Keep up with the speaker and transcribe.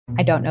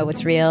I don't know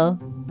what's real.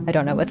 I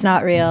don't know what's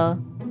not real.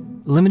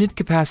 Limited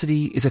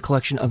Capacity is a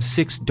collection of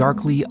 6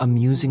 darkly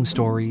amusing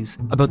stories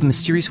about the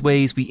mysterious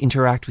ways we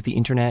interact with the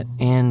internet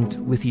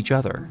and with each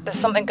other.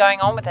 There's something going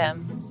on with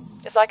him.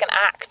 It's like an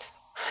act.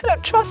 I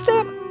don't trust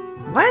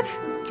him. What?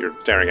 You're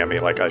staring at me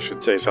like I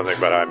should say something,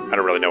 but I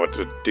don't really know what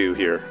to do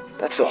here.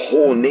 That's the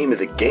whole name of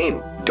the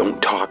game.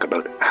 Don't talk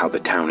about how the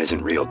town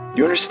isn't real.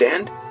 You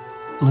understand?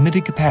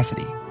 Limited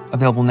Capacity.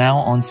 Available now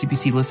on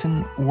CBC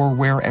Listen or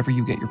wherever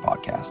you get your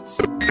podcasts.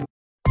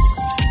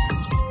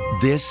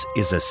 This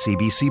is a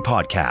CBC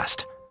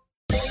podcast.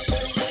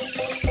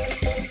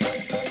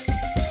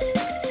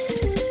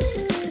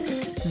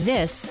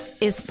 This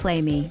is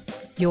Play Me,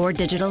 your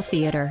digital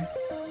theater.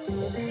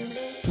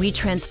 We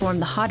transform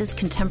the hottest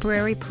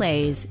contemporary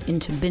plays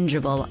into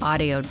bingeable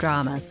audio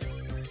dramas.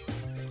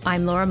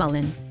 I'm Laura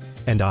Mullen.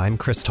 And I'm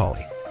Chris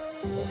Tolley.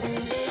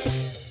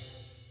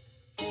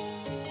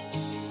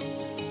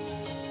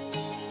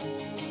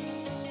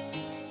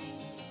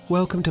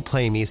 Welcome to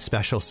Play Me's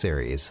special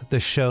series, The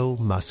Show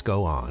Must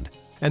Go On,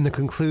 and the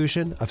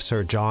conclusion of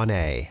Sir John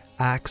A.,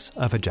 Acts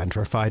of a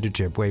Gentrified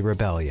Ojibway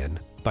Rebellion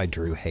by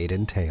Drew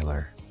Hayden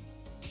Taylor.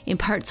 In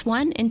parts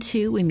 1 and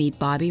 2, we meet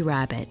Bobby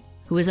Rabbit,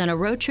 who is on a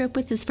road trip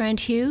with his friend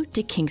Hugh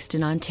to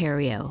Kingston,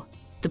 Ontario.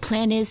 The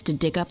plan is to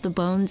dig up the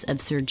bones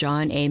of Sir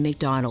John A.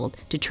 Macdonald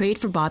to trade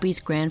for Bobby's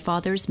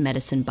grandfather's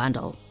medicine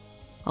bundle.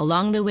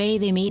 Along the way,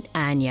 they meet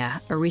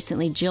Anya, a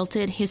recently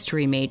jilted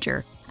history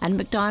major, at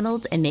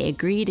McDonald's, and they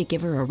agree to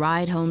give her a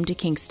ride home to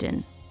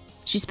Kingston.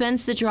 She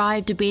spends the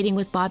drive debating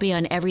with Bobby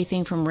on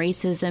everything from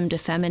racism to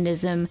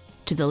feminism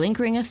to the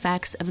lingering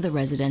effects of the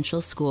residential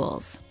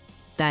schools.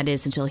 That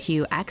is until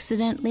Hugh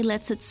accidentally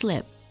lets it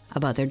slip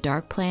about their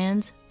dark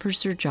plans for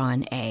Sir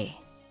John A.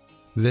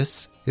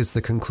 This is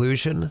the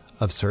conclusion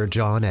of Sir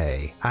John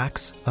A.,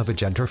 Acts of a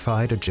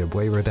Gentrified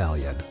Ojibway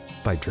Rebellion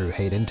by Drew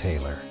Hayden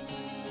Taylor.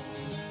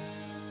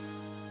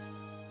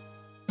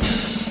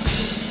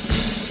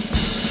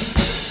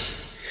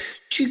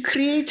 To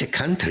create a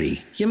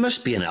country, you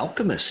must be an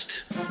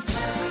alchemist.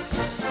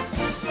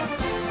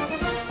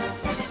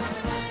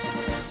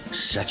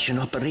 Such an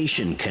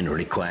operation can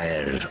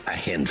require a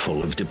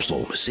handful of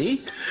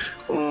diplomacy,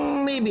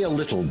 maybe a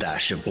little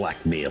dash of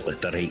blackmail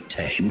at the right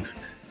time,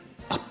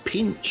 a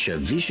pinch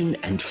of vision,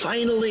 and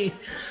finally,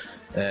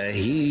 a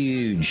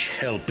huge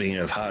helping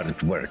of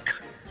hard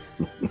work.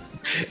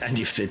 And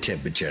if the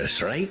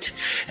temperature's right,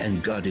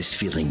 and God is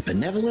feeling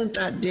benevolent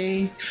that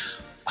day,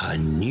 a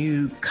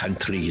new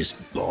country is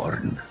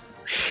born.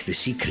 The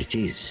secret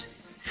is,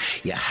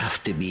 you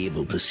have to be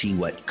able to see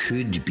what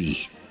could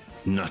be,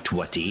 not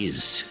what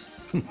is.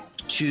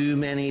 Too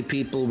many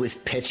people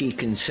with petty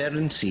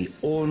concerns see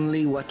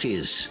only what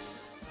is.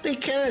 They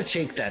cannot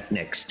take that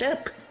next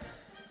step.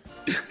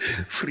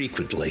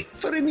 Frequently,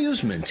 for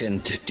amusement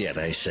and, dare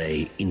I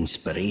say,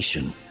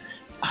 inspiration,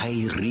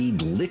 I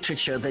read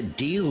literature that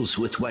deals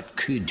with what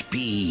could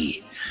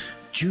be.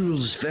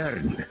 Jules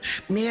Verne,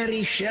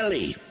 Mary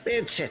Shelley,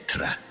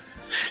 etc.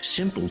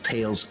 Simple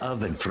tales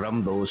of and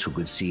from those who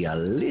could see a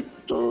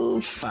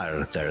little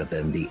farther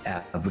than the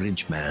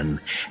average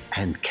man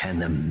and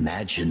can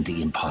imagine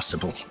the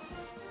impossible.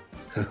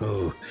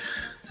 Oh,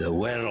 the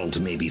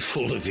world may be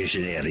full of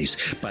visionaries,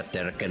 but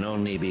there can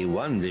only be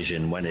one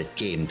vision when it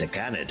came to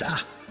Canada.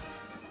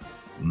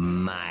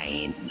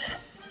 Mine.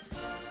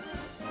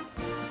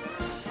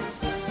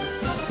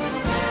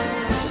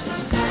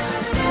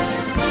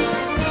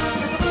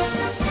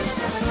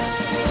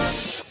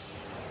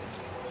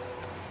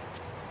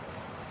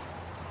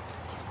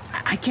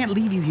 I can't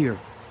leave you here.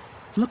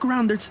 Look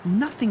around, there's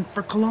nothing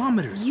for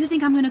kilometers. You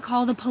think I'm gonna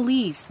call the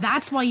police.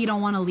 That's why you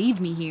don't want to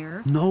leave me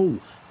here. No,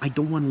 I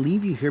don't want to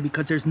leave you here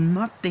because there's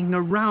nothing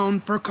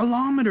around for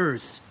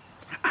kilometers.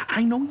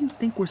 I know you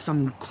think we're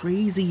some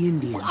crazy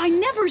Indians. Well, I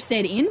never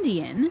said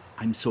Indian.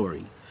 I'm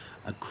sorry.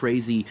 A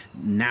crazy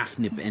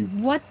nafnip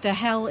and... What the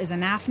hell is a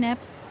nafnip?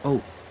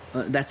 Oh,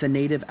 that's a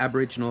native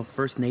Aboriginal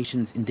First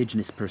Nations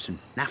indigenous person.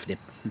 Nafnip.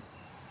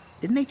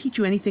 Didn't they teach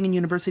you anything in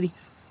university?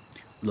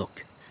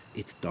 Look,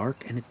 it's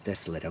dark and it's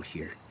desolate out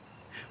here.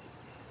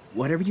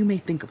 Whatever you may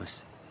think of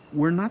us,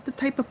 we're not the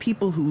type of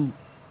people who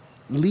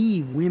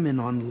leave women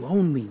on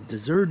lonely,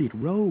 deserted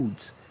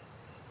roads.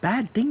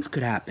 Bad things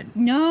could happen.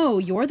 No,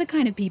 you're the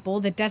kind of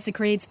people that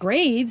desecrates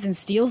graves and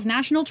steals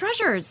national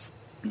treasures.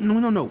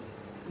 No.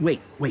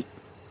 Wait.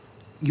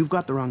 You've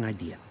got the wrong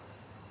idea.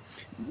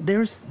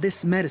 There's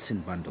this medicine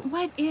bundle.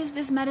 What is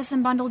this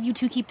medicine bundle you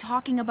two keep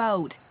talking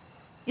about?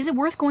 Is it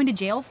worth going to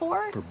jail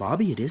for? For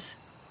Bobby, it is.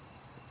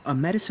 A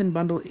medicine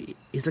bundle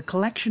is a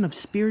collection of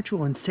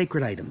spiritual and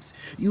sacred items,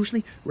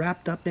 usually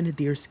wrapped up in a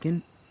deer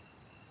skin.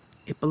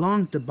 It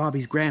belonged to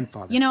Bobby's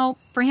grandfather. You know,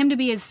 for him to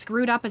be as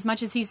screwed up as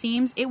much as he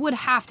seems, it would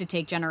have to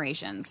take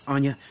generations.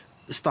 Anya,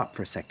 stop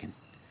for a second.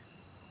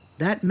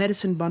 That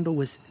medicine bundle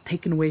was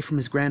taken away from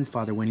his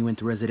grandfather when he went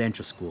to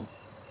residential school.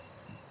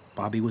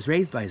 Bobby was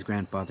raised by his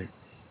grandfather.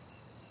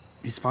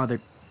 His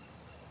father...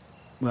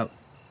 Well,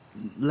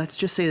 let's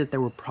just say that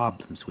there were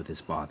problems with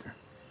his father.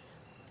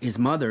 His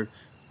mother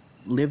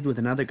lived with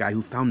another guy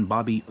who found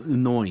Bobby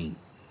annoying.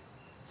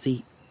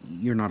 See,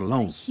 you're not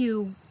alone.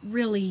 Hugh,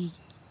 really...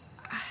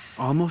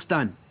 Almost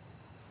done.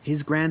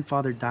 His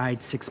grandfather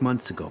died 6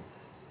 months ago.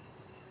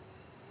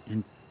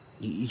 And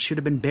he should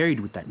have been buried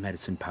with that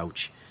medicine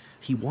pouch.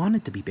 He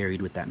wanted to be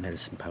buried with that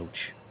medicine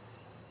pouch.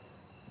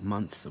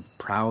 Months of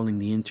prowling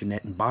the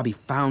internet, and Bobby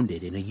found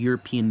it in a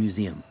European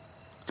museum.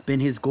 It's been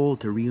his goal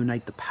to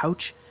reunite the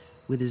pouch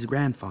with his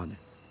grandfather.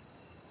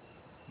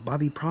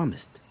 Bobby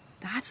promised.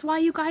 That's why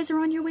you guys are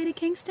on your way to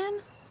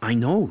Kingston? I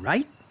know,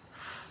 right?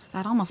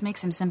 That almost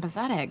makes him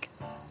sympathetic.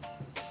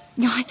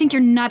 I think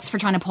you're nuts for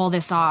trying to pull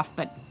this off,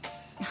 but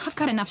I've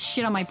got enough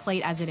shit on my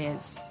plate as it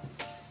is.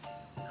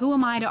 Who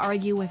am I to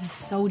argue with a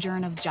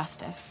sojourn of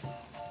justice?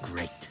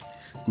 Great.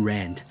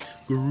 Grand.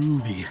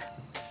 Groovy.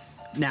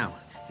 Now,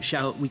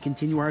 shall we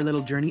continue our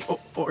little journey?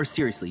 Or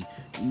seriously,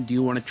 do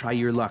you want to try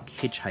your luck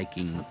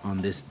hitchhiking on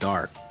this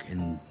dark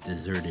and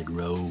deserted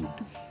road?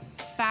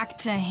 Back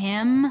to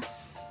him?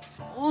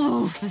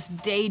 Oh, this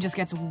day just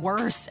gets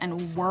worse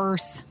and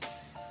worse.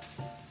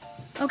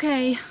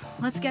 Okay,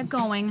 let's get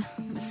going.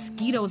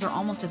 Mosquitoes are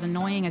almost as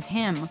annoying as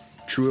him.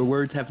 Truer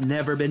words have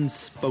never been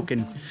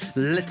spoken.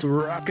 Let's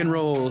rock and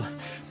roll.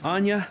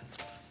 Anya,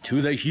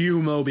 to the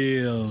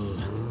Hugh-mobile.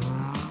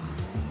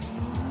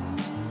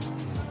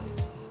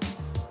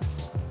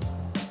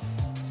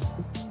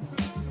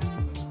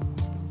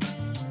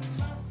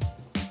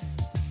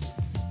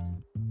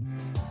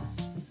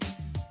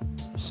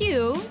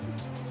 Hugh,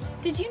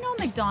 did you know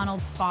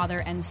McDonald's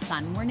father and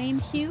son were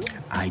named Hugh?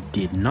 I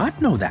did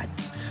not know that.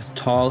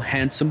 Tall,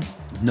 handsome,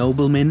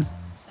 nobleman.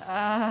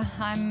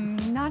 I'm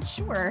not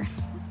sure.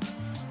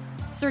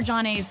 Sir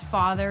John A.'s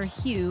father,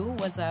 Hugh,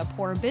 was a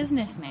poor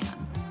businessman.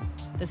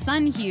 The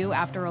son, Hugh,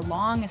 after a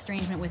long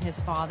estrangement with his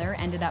father,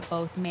 ended up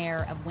both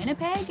mayor of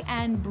Winnipeg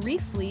and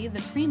briefly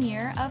the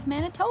premier of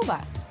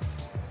Manitoba.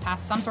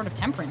 Passed some sort of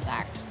temperance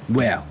act.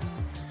 Well,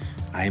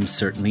 I am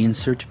certainly in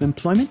search of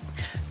employment,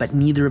 but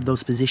neither of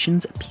those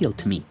positions appeal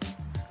to me.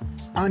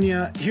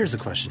 Anya, here's a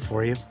question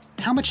for you.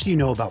 How much do you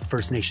know about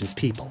First Nations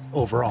people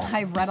overall?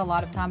 I've read a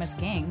lot of Thomas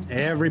King.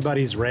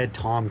 Everybody's read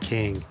Tom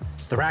King.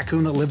 The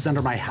raccoon that lives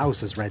under my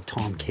house has read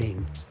Tom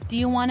King. Do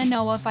you want to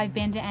know if I've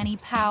been to any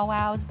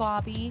powwows,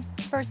 Bobby?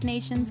 First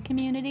Nations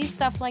community,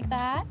 stuff like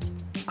that?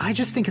 I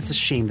just think it's a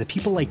shame that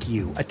people like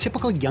you, a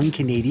typical young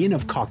Canadian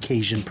of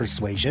Caucasian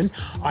persuasion,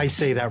 I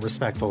say that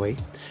respectfully,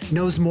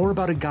 knows more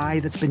about a guy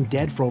that's been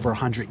dead for over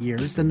 100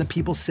 years than the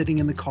people sitting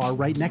in the car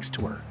right next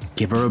to her.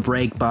 Give her a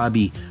break,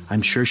 Bobby.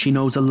 I'm sure she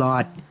knows a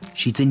lot.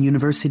 She's in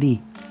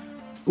university.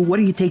 What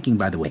are you taking,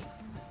 by the way?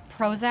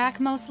 Prozac,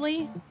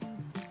 mostly.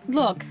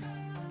 Look,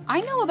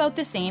 I know about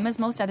the same as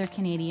most other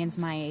Canadians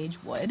my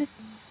age would.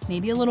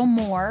 Maybe a little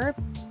more,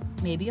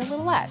 maybe a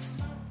little less.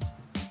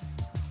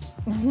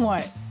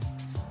 What?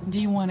 Do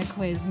you want to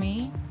quiz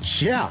me?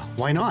 Yeah,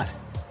 why not?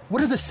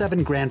 What are the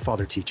 7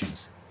 grandfather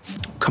teachings?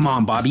 Come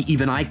on, Bobby.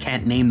 Even I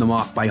can't name them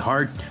off by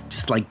heart,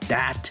 just like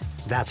that.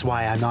 That's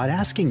why I'm not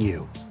asking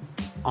you.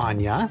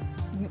 Anya?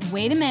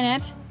 Wait a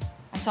minute.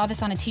 I saw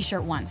this on a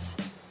t-shirt once.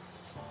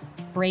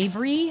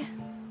 Bravery,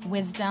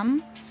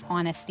 wisdom,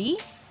 honesty,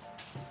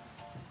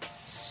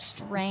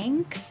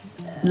 strength.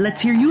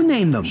 Let's hear you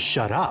name them.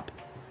 Shut up.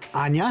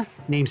 Anya,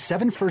 name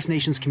 7 First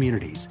Nations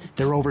communities.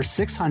 There are over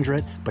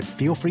 600, but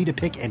feel free to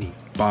pick any.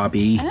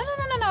 Bobby. No,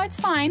 it's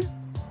fine.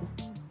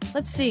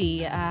 Let's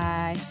see.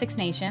 6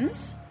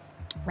 Nations,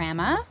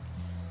 Rama,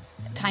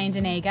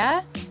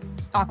 Tyendinaga,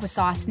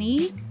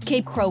 Akwesasne,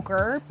 Cape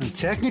Croker.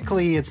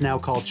 Technically, it's now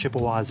called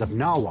Chippewas of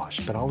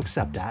Nawash, but I'll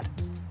accept that.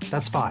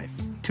 That's 5.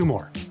 2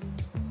 more.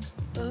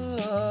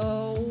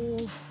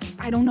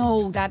 I don't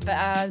know.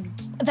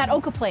 That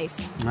Oka place.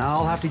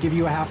 I'll have to give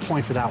you a half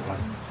point for that one.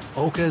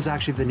 Oka is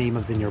actually the name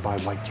of the nearby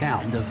white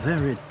town. And a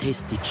very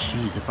tasty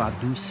cheese, if I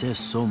do say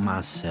so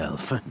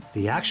myself.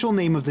 The actual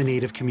name of the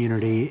native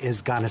community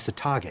is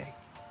Ganasatake.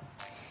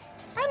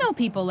 I know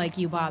people like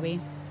you, Bobby.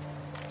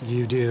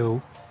 You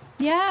do?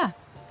 Yeah.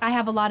 I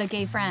have a lot of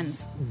gay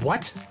friends.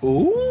 What?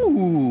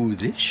 Ooh,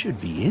 this should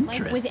be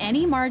interesting. Like with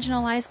any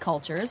marginalized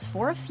cultures,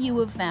 for a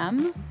few of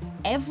them,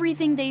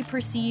 everything they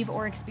perceive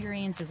or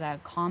experience is a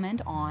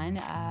comment on,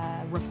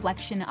 a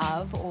reflection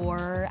of,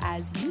 or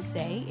as you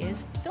say,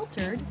 is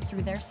filtered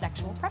through their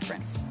sexual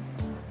preference.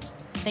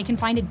 They can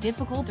find it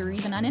difficult or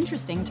even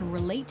uninteresting to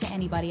relate to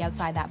anybody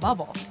outside that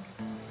bubble.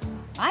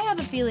 I have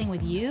a feeling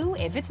with you,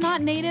 if it's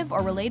not native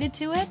or related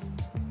to it,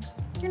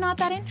 you're not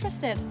that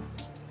interested.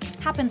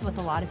 Happens with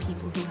a lot of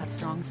people who have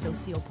strong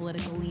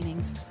socio-political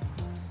leanings.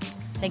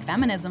 Take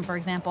feminism, for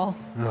example.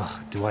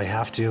 Ugh, do I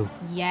have to?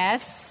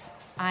 Yes,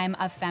 I'm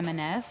a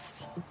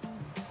feminist.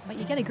 But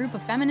you get a group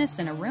of feminists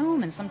in a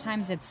room, and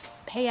sometimes it's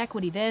pay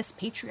equity this,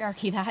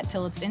 patriarchy that,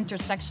 till it's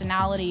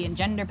intersectionality and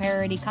gender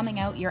parity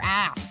coming out your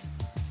ass.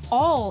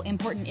 All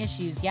important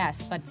issues,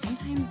 yes, but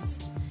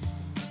sometimes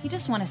you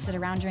just want to sit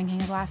around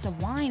drinking a glass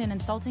of wine and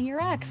insulting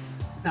your ex.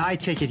 I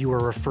take it you are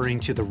referring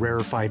to the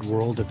rarefied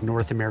world of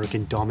North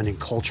American dominant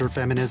culture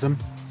feminism?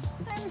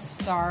 I'm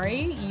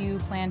sorry, you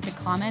plan to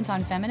comment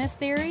on feminist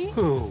theory?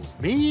 Who,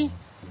 me?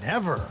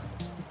 Never.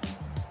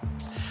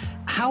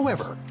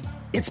 However,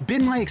 It's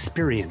been my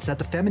experience that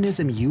the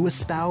feminism you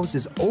espouse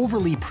is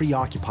overly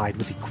preoccupied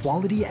with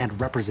equality and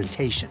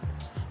representation.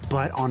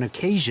 But on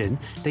occasion,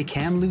 they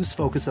can lose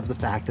focus of the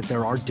fact that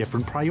there are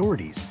different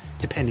priorities,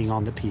 depending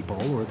on the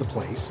people or the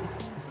place.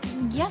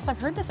 Yes,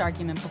 I've heard this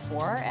argument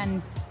before,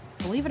 and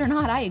believe it or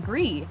not, I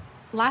agree.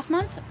 Last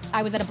month,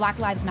 I was at a Black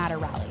Lives Matter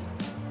rally.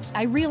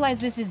 I realize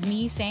this is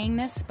me saying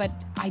this, but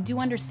I do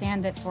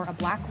understand that for a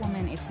black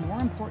woman, it's more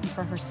important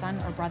for her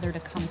son or brother to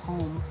come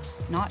home,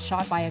 not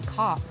shot by a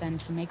cop, than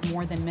to make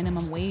more than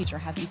minimum wage or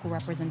have equal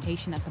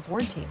representation at the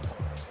board table.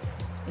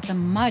 It's a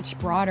much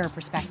broader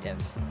perspective.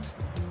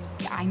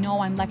 I know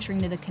I'm lecturing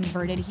to the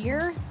converted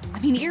here. I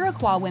mean,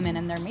 Iroquois women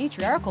and their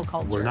matriarchal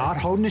culture. We're not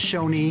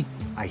Haudenosaunee.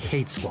 I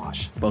hate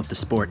squash. Both the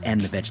sport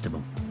and the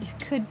vegetable.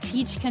 It could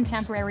teach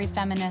contemporary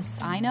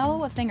feminists, I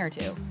know, a thing or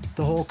two.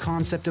 The whole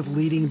concept of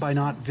leading by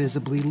not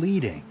visibly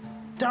leading.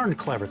 Darn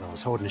clever,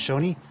 those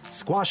Haudenosaunee.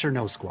 Squash or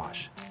no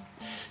squash.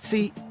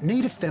 See,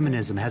 Native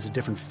feminism has a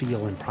different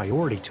feel and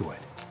priority to it.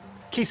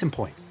 Case in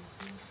point,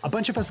 a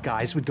bunch of us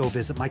guys would go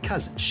visit my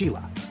cousin,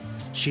 Sheila.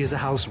 She has a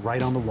house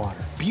right on the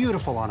water,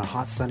 beautiful on a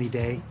hot sunny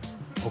day.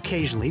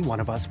 Occasionally, one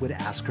of us would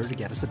ask her to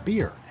get us a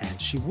beer,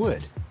 and she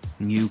would.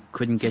 You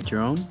couldn't get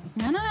your own?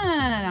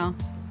 No.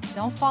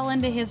 Don't fall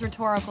into his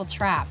rhetorical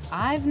trap.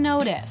 I've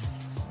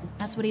noticed.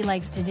 That's what he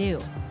likes to do.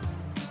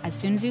 As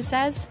Sun Tzu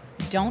says,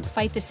 don't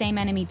fight the same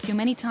enemy too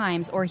many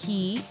times, or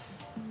he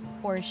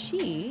or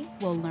she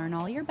will learn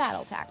all your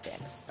battle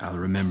tactics. I'll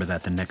remember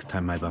that the next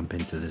time I bump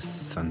into this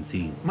Sun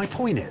Tzu. My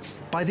point is,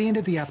 by the end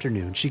of the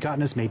afternoon, she'd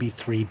gotten us maybe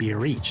 3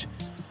 beer each.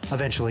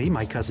 Eventually,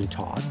 my cousin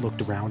Todd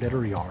looked around at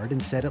her yard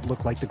and said it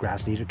looked like the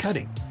grass needed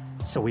cutting.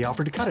 So we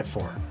offered to cut it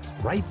for her,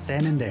 right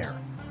then and there.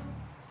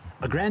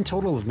 A grand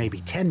total of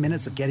maybe 10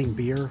 minutes of getting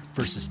beer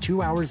versus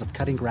 2 hours of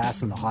cutting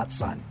grass in the hot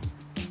sun.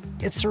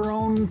 It's her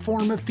own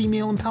form of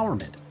female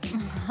empowerment.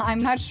 I'm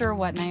not sure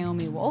what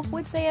Naomi Wolf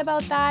would say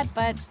about that,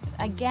 but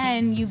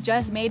again, you've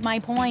just made my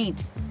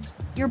point.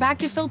 You're back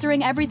to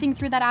filtering everything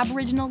through that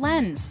Aboriginal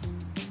lens.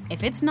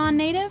 If it's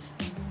non-native,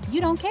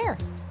 you don't care.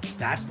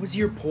 That was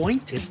your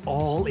point? It's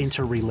all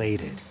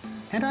interrelated.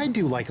 And I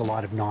do like a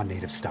lot of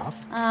non-native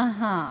stuff.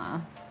 Uh-huh.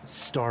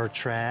 Star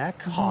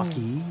Trek,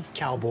 hockey,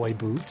 cowboy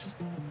boots.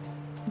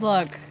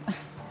 Look,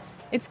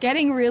 it's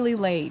getting really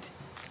late.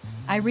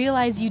 I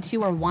realize you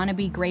two are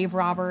wannabe grave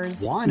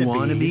robbers.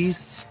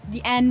 Wannabes?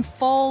 And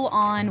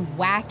full-on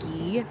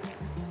wacky.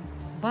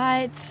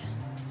 But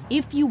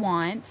if you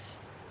want,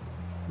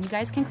 you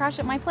guys can crash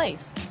at my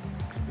place.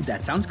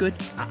 That sounds good.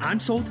 I'm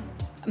sold.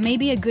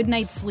 Maybe a good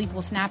night's sleep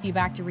will snap you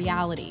back to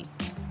reality.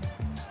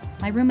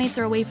 My roommates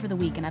are away for the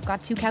week and I've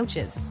got 2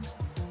 couches.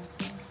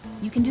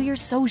 You can do your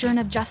sojourn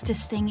of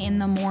justice thing in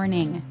the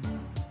morning.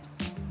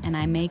 And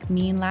I make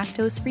mean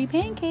lactose-free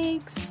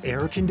pancakes.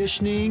 Air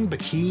conditioning,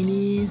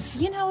 bikinis.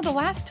 You know, the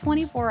last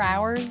 24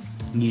 hours.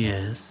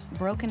 Yes.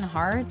 Broken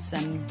hearts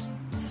and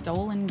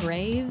stolen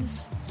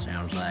graves.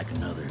 Sounds like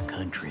another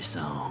country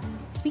song.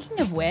 Speaking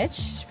of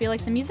which, feel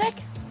like some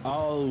music?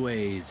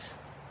 Always.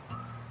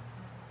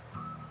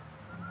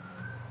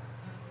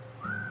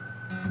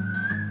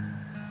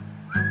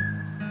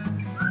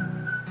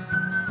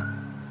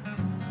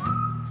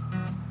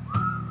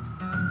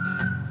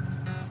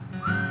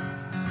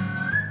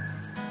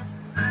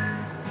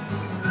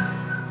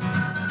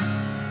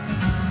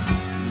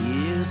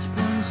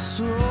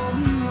 So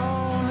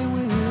lonely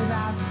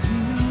without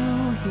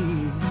you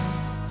here,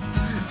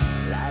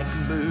 like a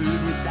bird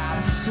without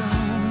a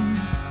song.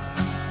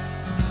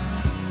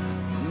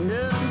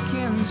 Nothing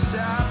can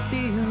stop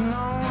these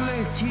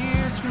lonely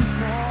tears from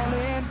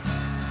falling,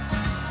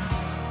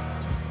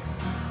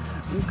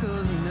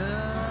 'cause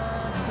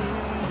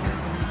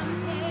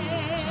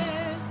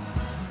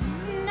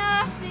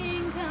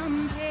nothing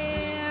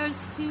compares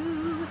to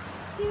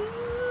you.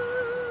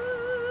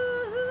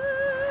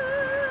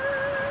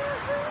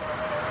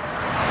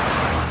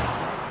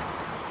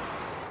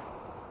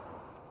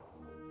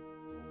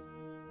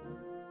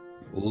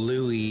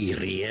 Louis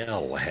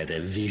Riel had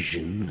a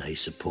vision, I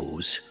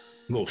suppose.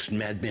 Most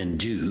madmen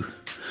do.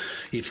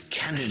 If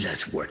Canada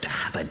were to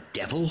have a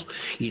devil,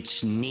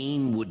 its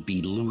name would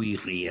be Louis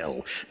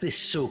Riel, the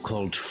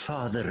so-called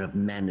father of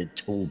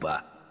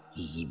Manitoba.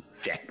 He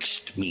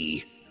vexed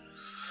me.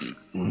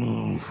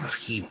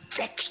 He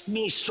vexed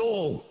me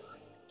so.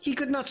 He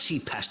could not see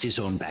past his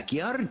own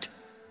backyard.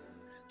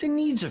 The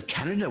needs of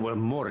Canada were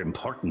more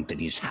important than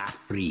his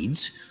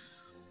half-breeds.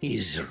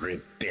 His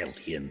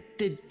rebellion,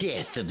 the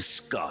death of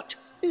Scott,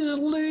 his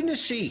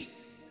lunacy.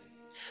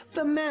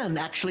 The man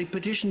actually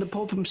petitioned the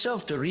Pope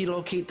himself to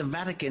relocate the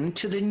Vatican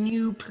to the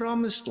new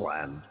Promised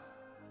Land.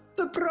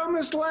 The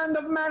Promised Land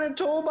of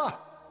Manitoba.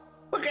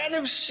 What kind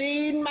of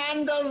sane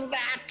man does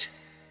that?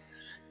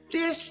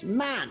 This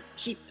man,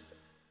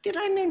 did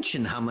I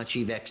mention how much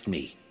he vexed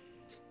me?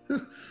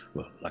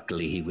 Well,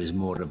 luckily he was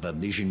more of a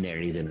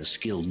visionary than a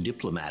skilled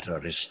diplomat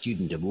or a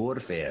student of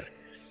warfare.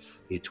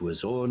 It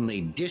was only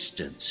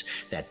distance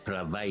that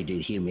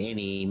provided him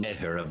any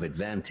measure of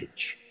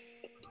advantage.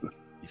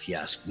 If you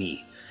ask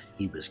me,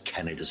 he was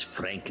Canada's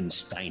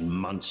Frankenstein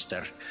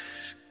monster.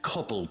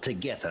 cobbled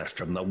together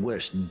from the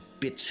worst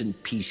bits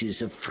and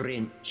pieces of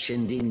French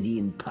and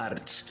Indian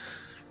parts.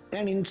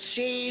 An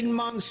insane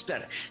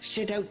monster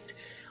set out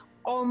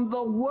on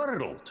the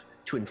world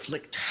to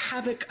inflict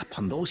havoc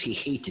upon those he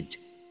hated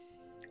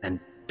and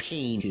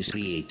pain his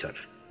creator.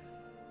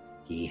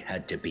 He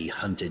had to be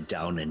hunted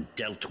down and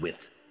dealt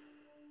with,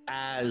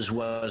 as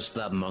was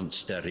the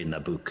monster in the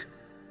book.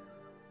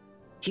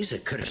 His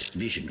accursed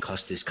vision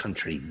cost this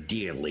country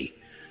dearly.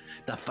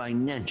 The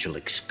financial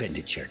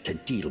expenditure to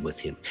deal with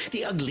him,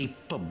 the ugly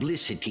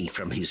publicity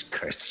from his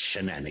cursed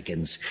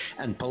shenanigans,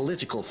 and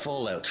political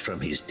fallout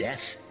from his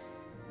death.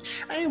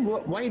 I am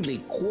widely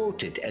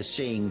quoted as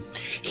saying,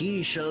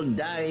 "He shall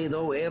die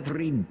though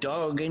every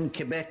dog in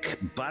Quebec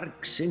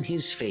barks in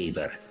his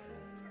favor."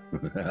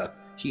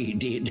 He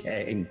did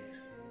hang,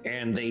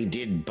 and they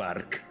did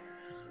bark,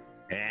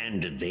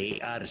 and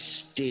they are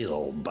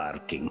still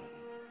barking.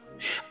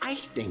 I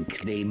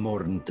think they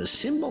mourned the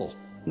symbol,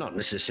 not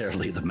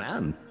necessarily the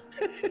man.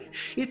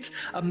 It's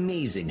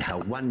amazing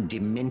how one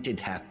demented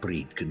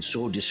half-breed could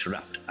so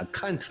disrupt a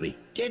country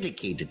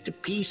dedicated to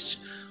peace,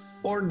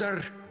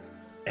 order,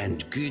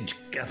 and good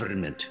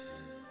government.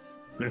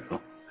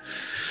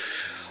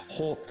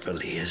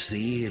 Hopefully, as the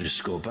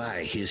years go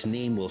by, his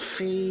name will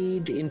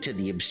fade into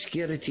the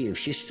obscurity of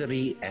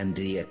history, and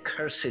the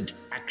accursed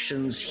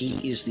actions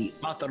he is the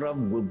author of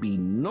will be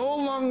no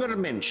longer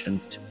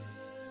mentioned.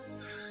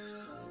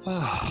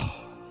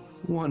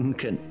 One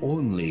can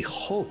only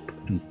hope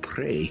and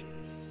pray.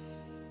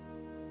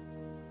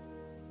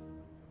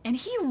 And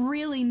he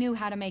really knew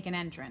how to make an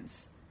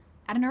entrance.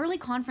 At an early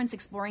conference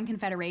exploring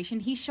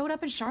Confederation, he showed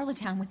up in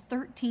Charlottetown with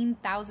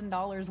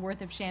 $13,000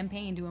 worth of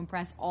champagne to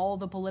impress all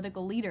the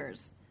political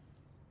leaders.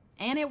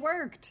 And it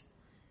worked.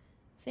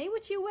 Say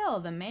what you will,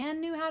 the man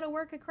knew how to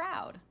work a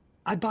crowd.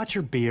 I bought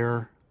your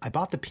beer, I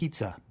bought the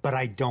pizza, but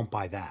I don't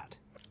buy that.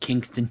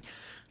 Kingston,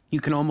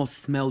 you can almost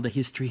smell the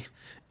history.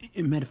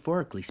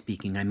 Metaphorically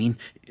speaking, I mean.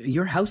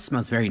 Your house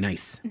smells very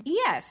nice.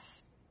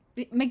 Yes.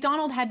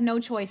 MacDonald had no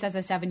choice as a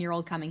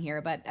 7-year-old coming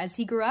here, but as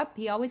he grew up,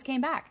 he always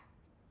came back.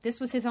 This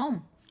was his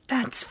home.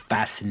 That's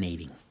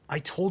fascinating. I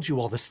told you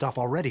all this stuff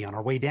already on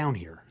our way down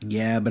here.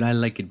 Yeah, but I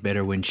like it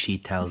better when she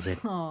tells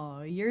it.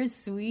 Oh, you're a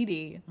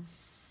sweetie.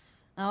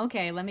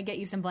 Okay, let me get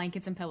you some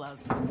blankets and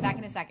pillows. Back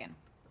in a second.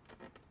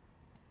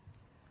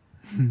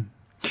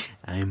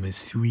 I'm a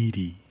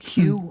sweetie.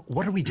 Hugh,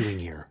 what are we doing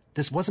here?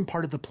 This wasn't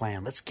part of the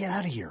plan. Let's get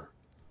out of here.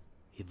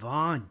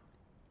 Yvonne.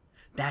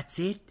 That's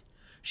it?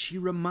 She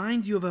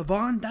reminds you of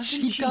Yvonne,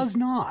 doesn't she? She does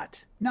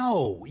not.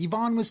 No,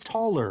 Yvonne was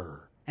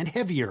taller and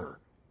heavier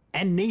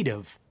and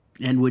native.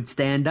 And would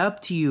stand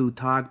up to you,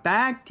 talk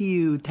back to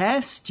you,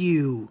 test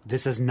you.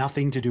 This has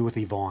nothing to do with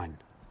Yvonne.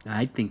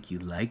 I think you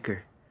like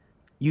her.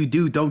 You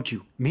do, don't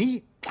you?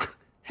 Me?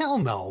 Hell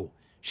no.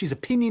 She's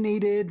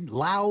opinionated,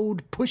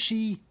 loud,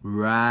 pushy.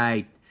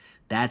 Right.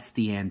 That's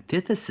the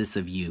antithesis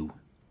of you.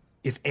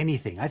 If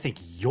anything, I think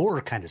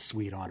you're kind of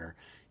sweet on her.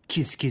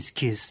 Kiss, kiss,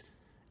 kiss.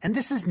 And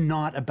this is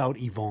not about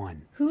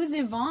Yvonne. Who's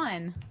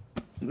Yvonne?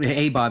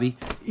 Hey, Bobby.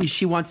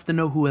 She wants to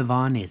know who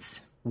Yvonne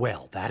is.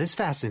 Well, that is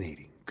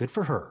fascinating. Good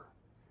for her.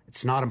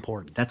 It's not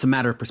important. That's a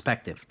matter of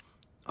perspective.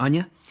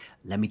 Anya,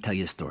 let me tell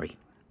you a story.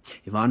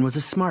 Yvonne was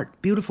a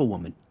smart, beautiful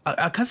woman,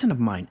 a cousin of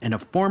mine, and a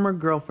former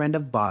girlfriend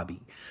of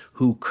Bobby,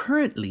 who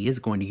currently is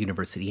going to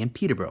university in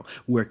Peterborough,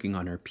 working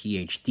on her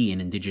PhD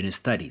in Indigenous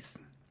Studies.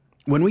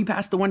 When we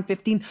passed the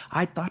 115,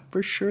 I thought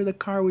for sure the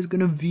car was going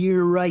to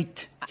veer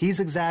right. He's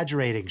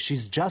exaggerating.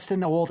 She's just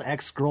an old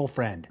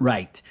ex-girlfriend.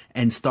 Right,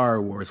 and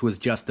Star Wars was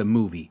just a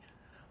movie.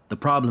 The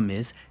problem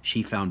is,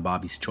 she found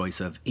Bobby's choice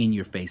of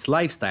in-your-face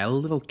lifestyle a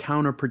little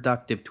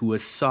counterproductive to a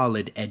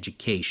solid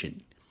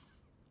education.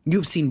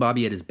 You've seen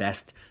Bobby at his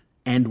best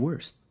and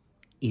worst.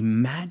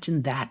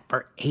 Imagine that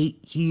for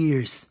 8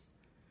 years.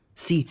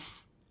 See,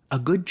 a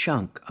good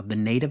chunk of the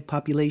native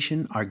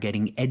population are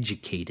getting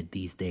educated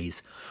these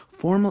days.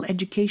 Formal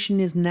education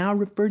is now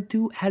referred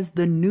to as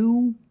the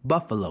new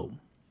buffalo.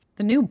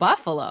 The new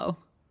buffalo?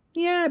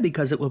 Yeah,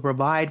 because it will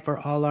provide for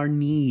all our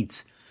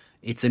needs.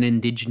 It's an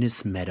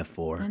indigenous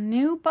metaphor. The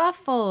new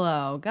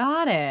buffalo.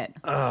 Got it.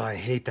 I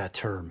hate that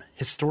term.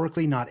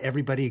 Historically, not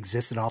everybody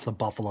existed off the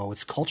buffalo.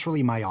 It's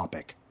culturally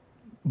myopic.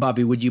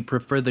 Bobby, would you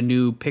prefer the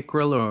new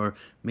pickerel or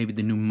maybe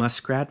the new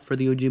muskrat for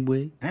the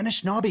Ojibway?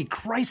 Anishinaabe.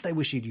 Christ, I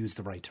wish you'd used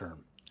the right term.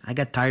 I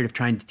got tired of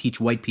trying to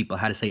teach white people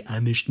how to say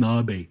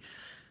Anishinaabe.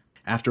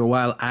 After a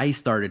while, I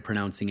started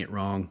pronouncing it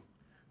wrong.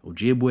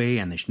 Ojibway,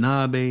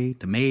 Anishinaabe,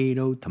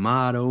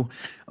 tomato.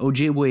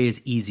 Ojibway is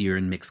easier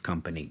in mixed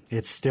company.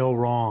 It's still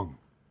wrong.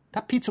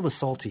 That pizza was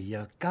salty.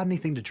 You got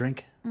anything to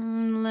drink?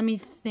 Let me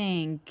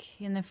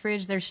think. In the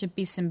fridge, there should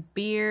be some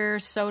beer,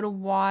 soda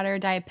water,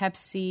 Diet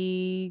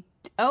Pepsi.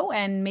 Oh,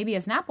 and maybe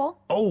a Snapple.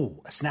 Oh,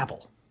 a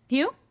Snapple.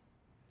 Hugh?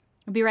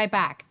 I'll be right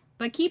back.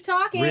 But keep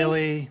talking.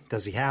 Really?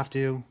 Does he have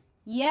to?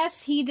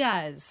 Yes, he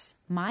does.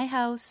 My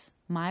house,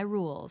 my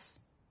rules.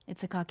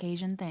 It's a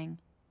Caucasian thing.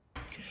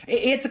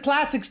 It's a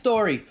classic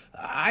story.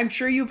 I'm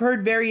sure you've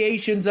heard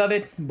variations of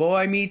it.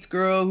 Boy meets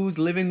girl who's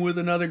living with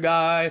another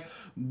guy.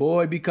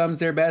 Boy becomes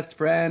their best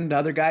friend.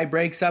 Other guy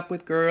breaks up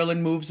with girl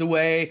and moves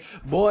away.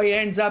 Boy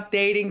ends up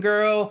dating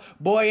girl.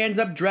 Boy ends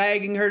up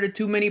dragging her to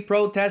too many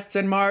protests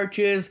and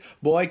marches.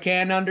 Boy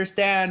can't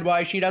understand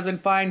why she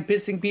doesn't find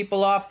pissing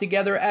people off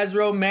together as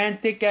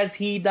romantic as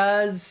he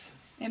does.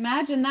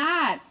 Imagine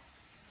that.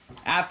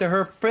 After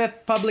her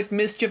 5th public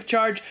mischief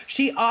charge,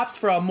 she opts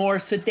for a more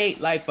sedate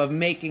life of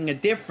making a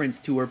difference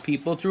to her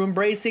people through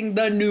embracing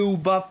the new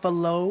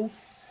buffalo.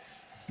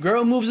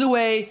 Girl moves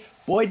away.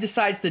 Boy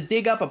decides to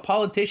dig up a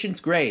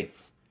politician's grave.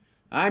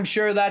 I'm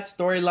sure that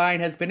storyline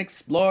has been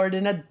explored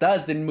in a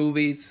dozen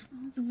movies.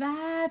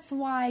 That's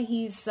why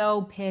he's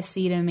so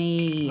pissy to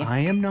me. I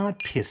am not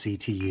pissy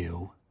to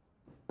you.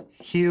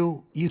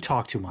 Hugh, you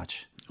talk too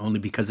much. Only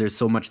because there's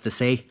so much to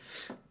say.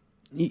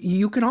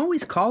 You can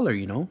always call her,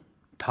 you know.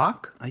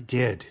 Talk? I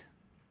did.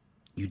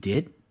 You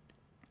did?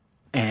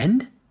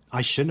 And?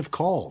 I shouldn't have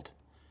called.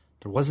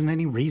 There wasn't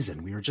any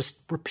reason. We were just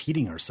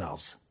repeating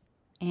ourselves.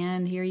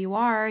 And here you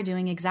are,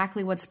 doing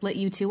exactly what split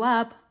you two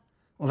up.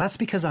 Well, that's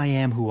because I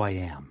am who I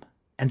am.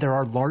 And there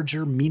are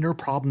larger, meaner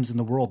problems in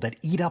the world that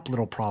eat up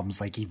little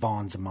problems like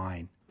Yvonne's and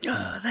mine.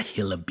 The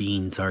hill of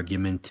beans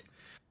argument.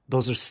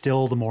 Those are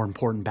still the more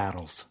important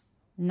battles.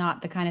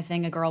 Not the kind of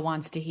thing a girl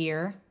wants to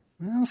hear.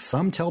 Well,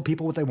 some tell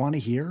people what they want to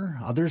hear.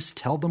 Others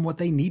tell them what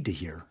they need to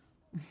hear.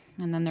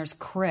 And then there's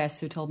Chris,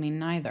 who told me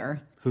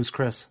neither. Who's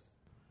Chris?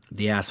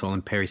 The asshole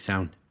in Perry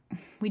Sound.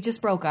 We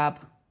just broke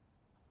up.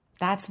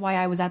 That's why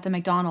I was at the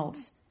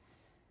McDonald's.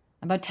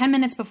 About 10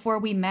 minutes before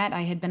we met,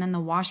 I had been in the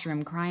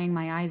washroom crying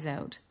my eyes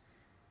out.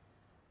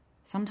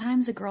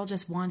 Sometimes a girl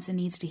just wants and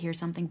needs to hear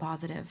something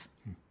positive.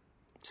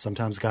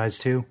 Sometimes guys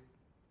too.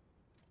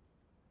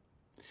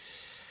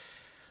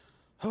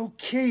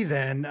 Okay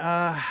then,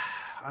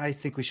 I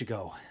think we should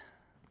go.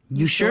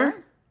 You sure?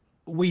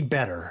 We'd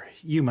better.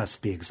 You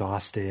must be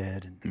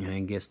exhausted. I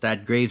guess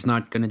that grave's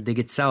not gonna dig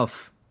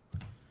itself.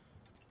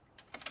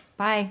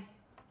 Bye.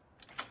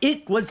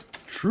 It was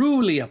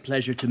truly a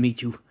pleasure to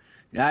meet you.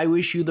 I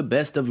wish you the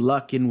best of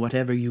luck in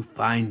whatever you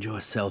find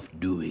yourself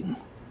doing.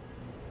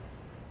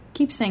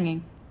 Keep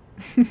singing.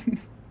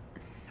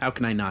 How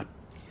can I not?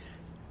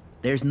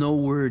 There's no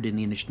word in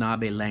the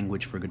Anishinaabe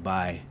language for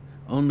goodbye.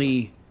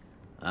 Only,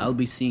 I'll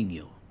be seeing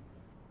you.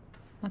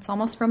 That's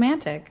almost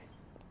romantic.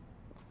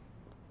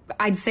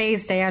 I'd say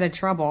stay out of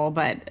trouble,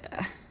 but...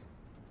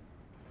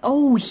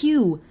 Oh,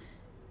 Hugh.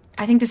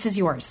 I think this is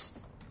yours.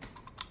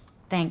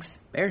 Thanks.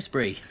 Bear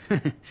spray.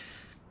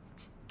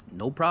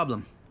 No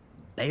problem.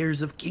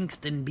 Bears of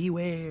Kingston,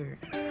 beware.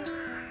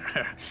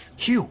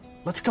 Hugh,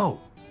 let's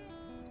go.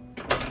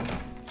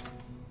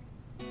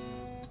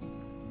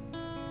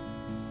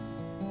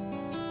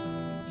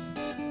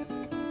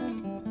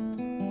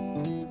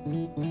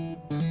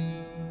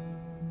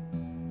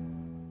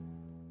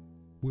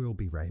 We'll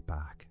be right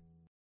back.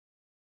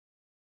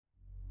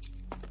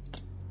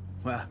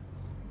 Well,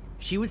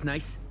 she was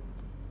nice.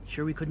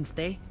 Sure we couldn't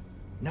stay?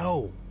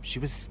 No, she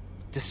was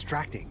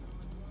distracting.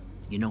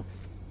 You know,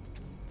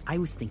 I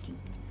was thinking,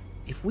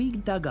 if we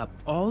dug up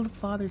all the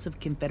fathers of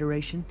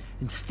Confederation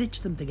and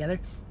stitched them together,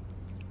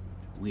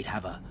 we'd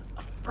have a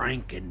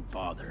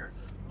Franken-father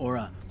or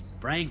a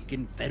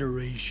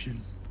Franken-federation.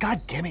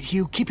 God damn it,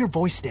 Hugh, keep your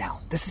voice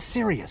down. This is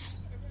serious.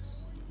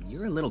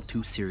 You're a little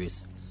too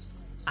serious.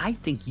 I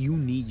think you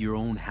need your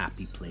own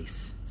happy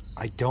place.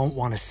 I don't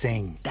want to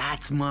sing.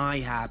 That's my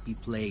happy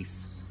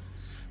place.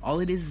 All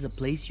it is a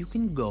place you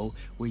can go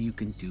where you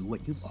can do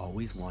what you've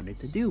always wanted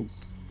to do.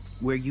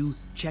 Where you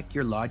check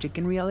your logic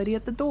and reality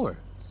at the door.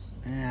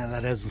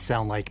 That doesn't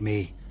sound like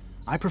me.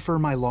 I prefer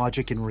my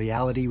logic and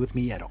reality with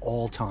me at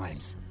all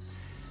times.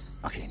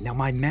 Okay, now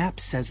my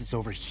map says it's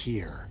over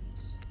here.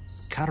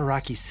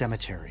 Kataraki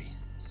Cemetery.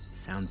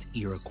 Sounds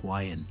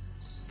Iroquoian.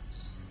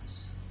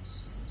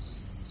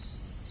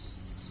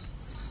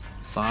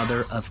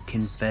 Father of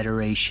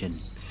Confederation.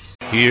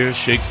 Hear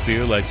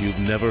Shakespeare like you've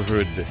never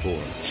heard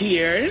before.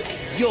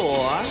 Here's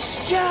your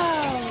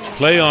show.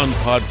 Play On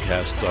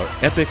podcasts are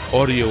epic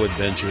audio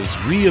adventures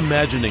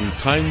reimagining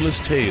timeless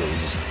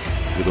tales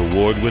with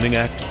award-winning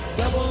actors.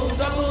 Double,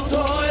 double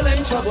toil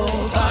and trouble,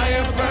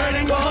 fire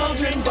burning,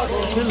 cauldron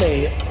bubble.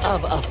 Fillet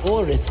of a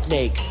forest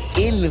snake,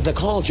 in the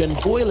cauldron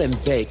boil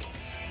and bake.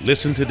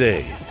 Listen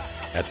today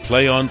at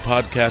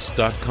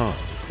playonpodcast.com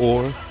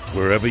or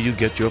wherever you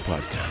get your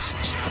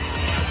podcasts.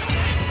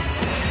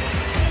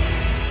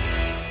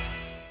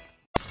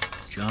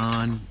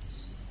 John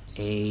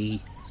A.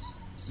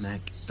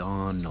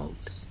 MacDonald,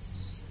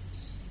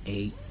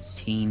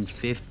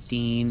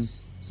 1815,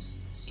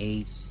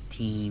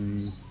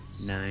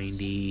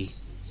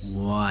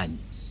 1891.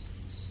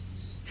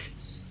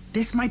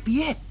 This might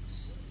be it.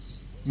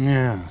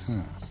 Yeah.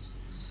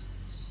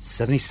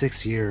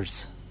 76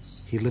 years.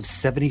 He lived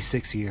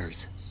 76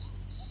 years.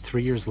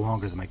 3 years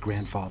longer than my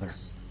grandfather.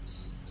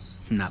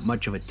 Not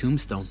much of a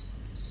tombstone.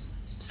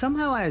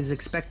 Somehow I was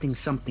expecting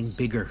something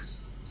bigger.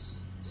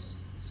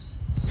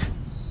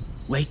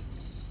 Wait.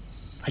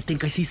 I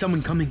think I see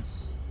someone coming.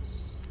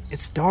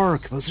 It's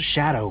dark. Those are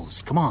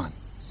shadows. Come on.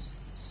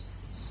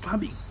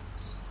 Bobby,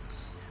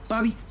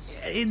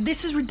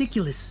 this is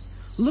ridiculous.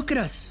 Look at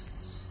us.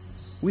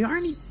 We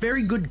aren't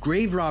very good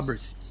grave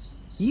robbers.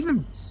 He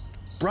even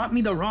brought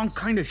me the wrong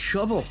kind of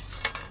shovel.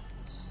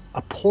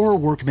 A poor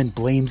workman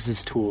blames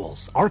his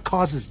tools. Our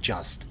cause is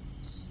just.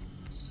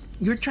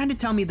 You're trying to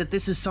tell me that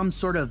this is some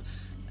sort of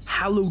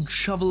hallowed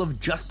shovel of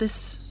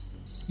justice?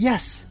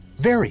 Yes,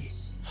 very.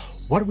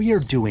 What we are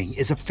doing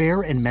is a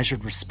fair and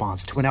measured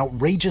response to an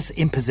outrageous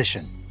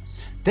imposition.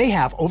 They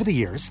have, over the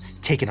years,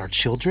 taken our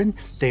children,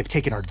 they have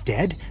taken our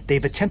dead,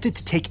 they've attempted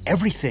to take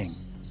everything.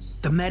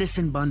 The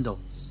medicine bundle.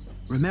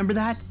 Remember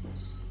that?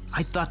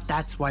 I thought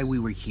that's why we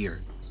were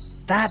here.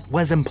 That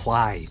was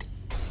implied.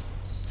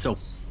 So,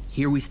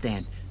 here we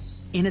stand,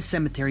 in a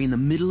cemetery in the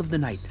middle of the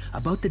night,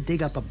 about to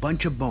dig up a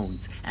bunch of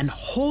bones and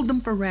hold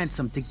them for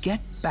ransom to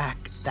get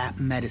back that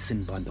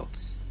medicine bundle.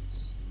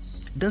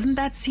 Doesn't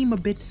that seem a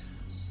bit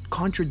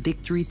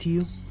contradictory to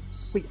you?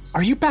 Wait,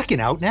 are you backing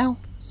out now?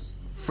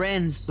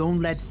 Friends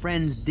don't let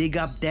friends dig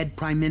up dead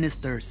prime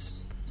ministers.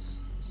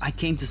 I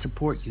came to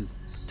support you,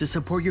 to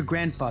support your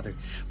grandfather,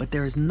 but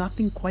there is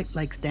nothing quite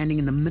like standing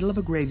in the middle of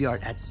a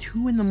graveyard at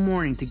 2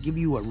 a.m. to give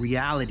you a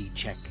reality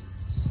check.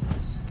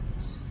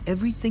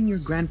 Everything your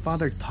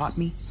grandfather taught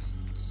me,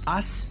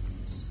 us,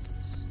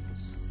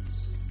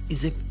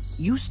 is if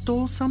you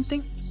stole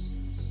something,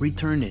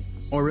 return it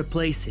or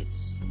replace it.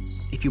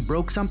 If you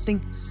broke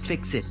something,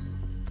 fix it.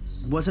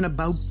 It wasn't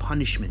about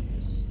punishment.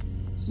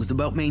 It was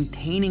about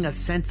maintaining a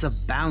sense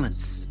of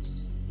balance.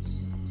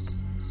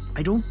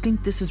 I don't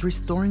think this is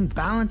restoring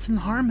balance and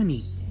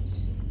harmony.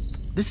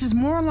 This is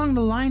more along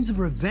the lines of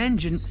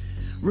revenge, and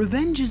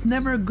revenge is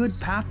never a good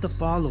path to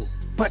follow.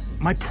 But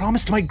my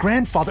promise to my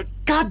grandfather...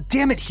 God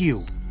damn it,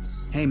 Hugh!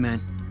 Hey,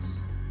 man.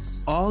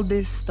 All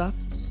this stuff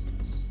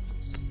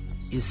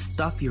is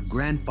stuff your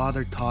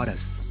grandfather taught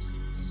us.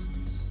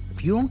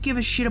 If you don't give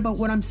a shit about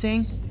what I'm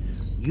saying,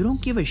 you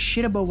don't give a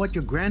shit about what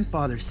your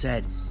grandfather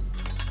said.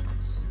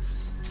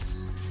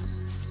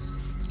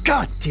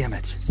 God damn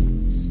it!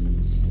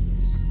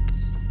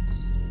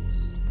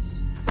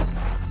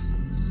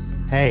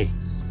 Hey,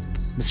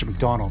 Mr.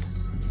 McDonald.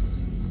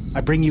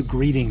 I bring you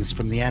greetings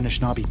from the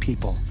Anishinaabe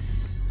people.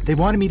 They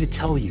wanted me to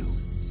tell you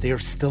they are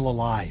still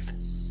alive,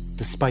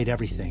 despite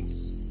everything.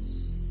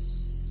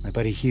 My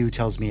buddy Hugh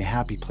tells me a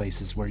happy place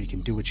is where you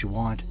can do what you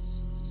want.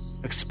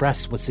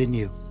 Express what's in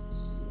you.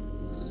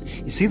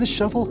 You see the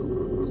shovel?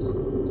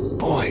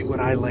 Boy,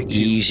 would I like to...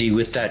 Easy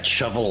with that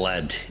shovel,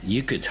 lad.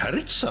 You could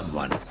hurt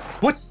someone.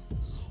 What?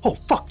 Oh,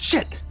 fuck,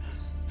 shit!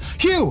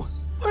 Hugh!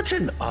 What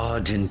an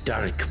odd and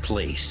dark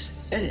place.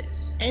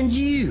 And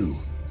you?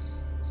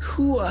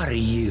 Who are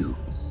you?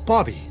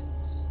 Bobby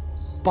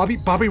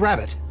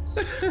Rabbit.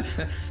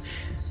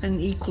 An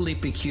equally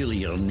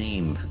peculiar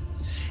name.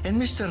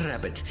 And Mr.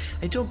 Rabbit,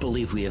 I don't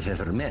believe we have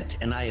ever met,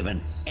 and I have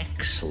an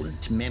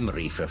excellent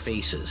memory for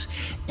faces.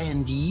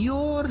 And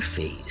your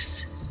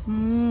face,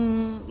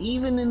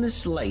 even in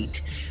this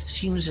light,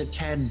 seems a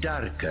tad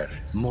darker,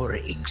 more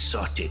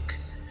exotic.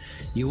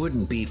 You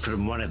wouldn't be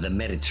from one of the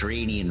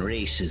Mediterranean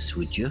races,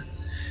 would you?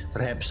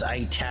 Perhaps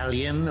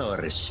Italian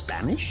or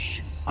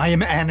Spanish? I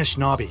am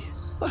Anishinaabe.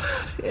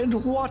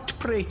 And what,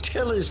 pray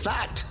tell, is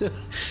that?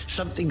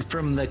 Something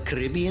from the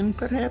Caribbean,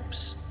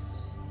 perhaps?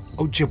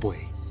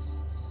 Ojibway.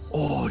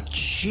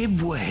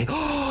 Ojibway?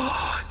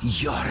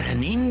 You're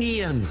an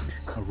Indian.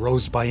 A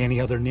rose by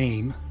any other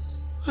name.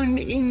 An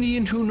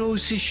Indian who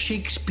knows his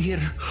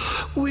Shakespeare.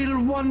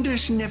 Will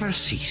wonders never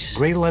cease?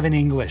 Grade 11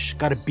 English.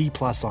 Got a B+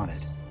 on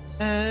it.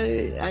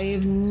 I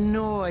have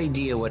no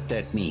idea what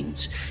that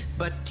means,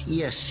 but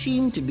you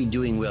seem to be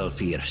doing well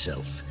for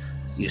yourself.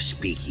 You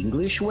speak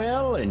English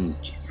well and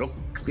look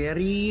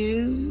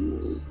very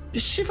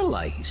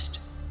civilized.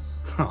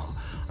 Oh,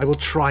 I will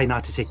try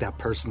not to take that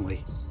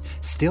personally.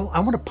 Still, I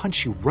want to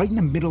punch you right in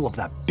the middle of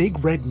that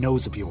big red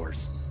nose of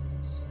yours.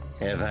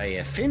 Have I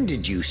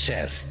offended you,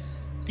 sir?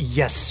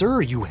 Yes,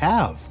 sir, you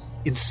have.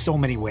 In so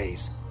many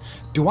ways.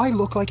 Do I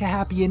look like a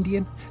happy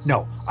Indian?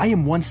 No, I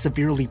am one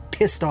severely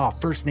pissed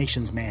off First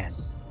Nations man.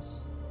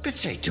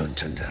 But I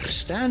don't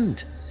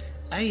understand.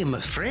 I am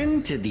a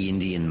friend to the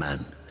Indian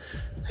man.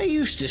 I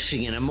used to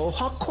sing in a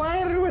Mohawk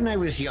choir when I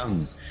was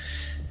young.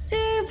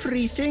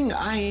 Everything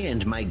I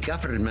and my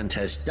government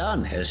has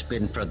done has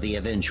been for the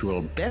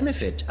eventual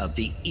benefit of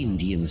the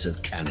Indians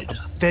of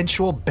Canada.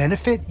 Eventual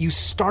benefit? You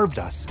starved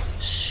us.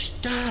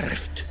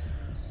 Starved?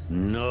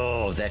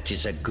 No, that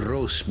is a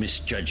gross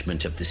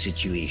misjudgment of the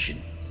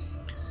situation.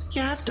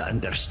 You have to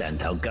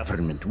understand how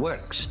government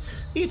works.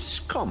 It's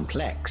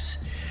complex.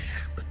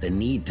 But the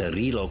need to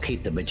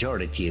relocate the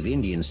majority of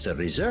Indians to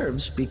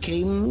reserves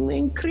became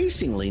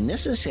increasingly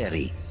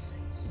necessary.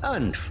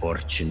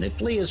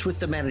 Unfortunately, as with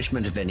the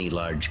management of any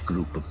large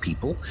group of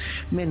people,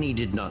 many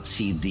did not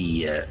see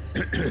the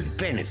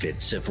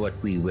benefits of what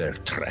we were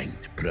trying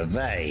to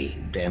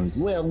provide. And,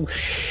 well,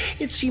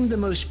 it seemed the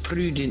most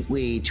prudent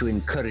way to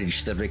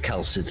encourage the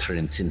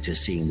recalcitrant into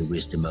seeing the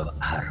wisdom of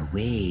our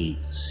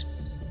ways.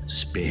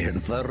 Spare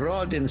the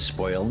rod and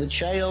spoil the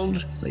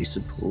child, I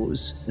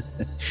suppose.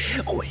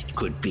 Oh, it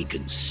could be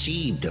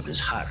conceived of as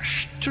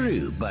harsh,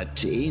 true,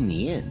 but in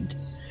the end...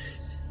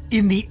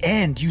 In the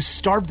end, you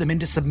starved them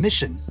into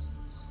submission.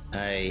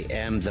 I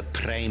am the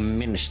Prime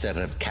Minister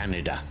of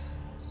Canada.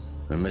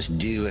 I must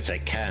do what I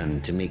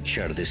can to make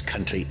sure this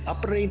country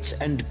operates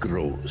and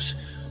grows.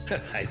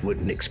 I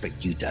wouldn't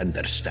expect you to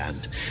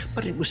understand,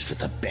 but it was for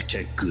the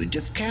better good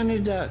of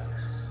Canada.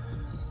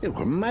 There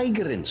were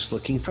migrants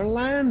looking for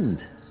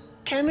land.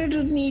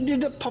 Canada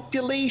needed a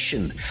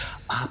population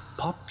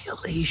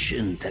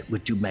that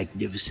would do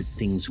magnificent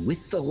things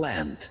with the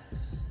land.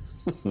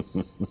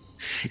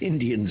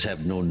 Indians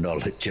have no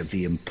knowledge of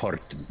the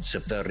importance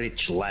of the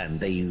rich land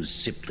they use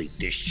simply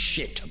to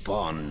shit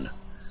upon.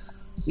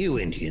 You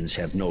Indians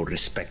have no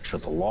respect for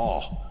the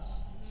law,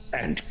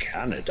 and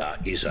Canada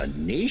is a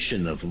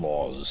nation of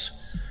laws.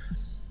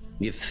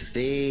 If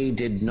they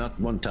did not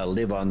want to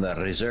live on the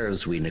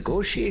reserves we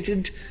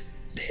negotiated,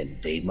 then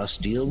they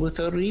must deal with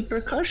the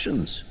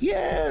repercussions.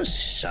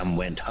 Yes, some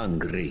went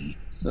hungry.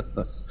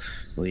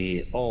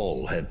 We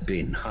all have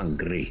been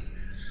hungry.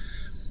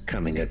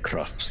 Coming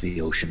across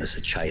the ocean as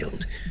a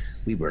child,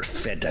 we were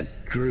fed a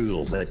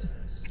gruel that...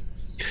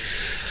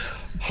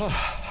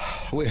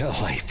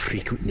 Well, I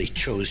frequently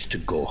chose to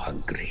go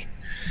hungry.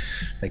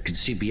 I could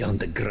see beyond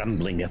the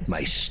grumbling of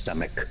my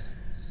stomach.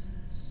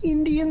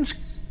 Indians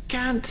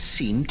can't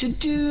seem to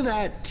do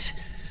that.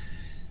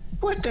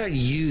 What are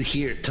you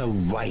here to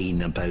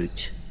whine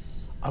about?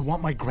 I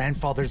want my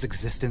grandfather's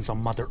existence on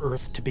Mother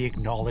Earth to be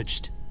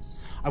acknowledged.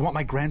 I want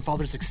my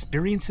grandfather's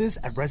experiences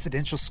at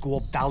residential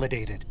school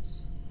validated.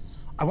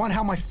 I want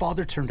how my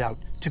father turned out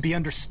to be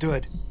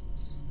understood.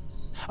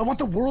 I want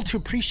the world to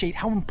appreciate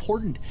how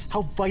important,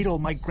 how vital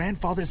my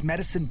grandfather's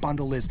medicine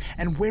bundle is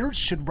and where it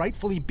should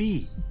rightfully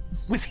be.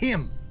 With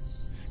him,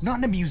 not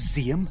in a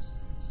museum.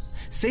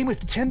 Same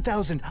with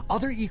 10,000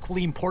 other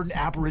equally important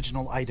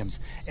Aboriginal items.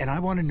 And I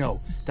want to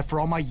know that for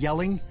all my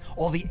yelling,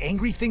 all the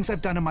angry things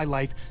I've done in my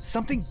life,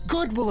 something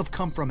good will have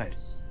come from it.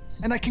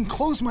 And I can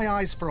close my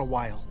eyes for a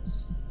while.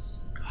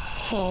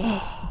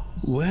 Oh,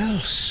 well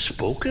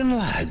spoken,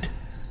 lad.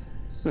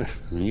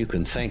 You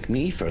can thank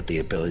me for the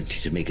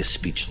ability to make a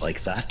speech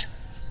like that.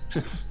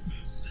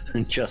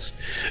 And just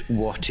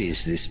what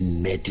is this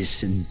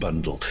medicine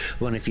bundle?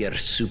 One of your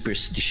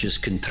superstitious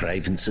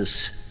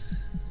contrivances?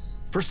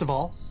 First of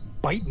all,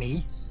 bite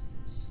me.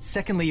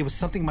 Secondly, it was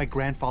something my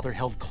grandfather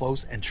held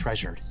close and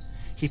treasured.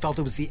 He felt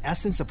it was the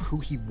essence of who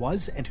he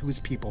was and who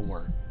his people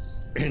were.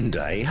 And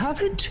I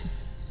have it?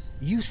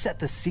 You set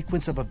the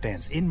sequence of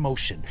events in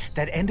motion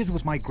that ended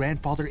with my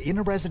grandfather in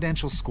a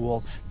residential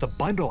school, the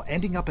bundle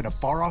ending up in a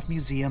far-off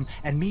museum,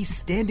 and me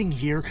standing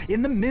here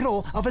in the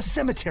middle of a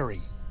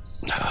cemetery.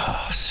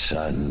 Oh,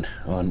 son,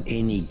 on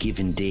any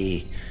given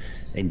day,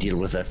 I deal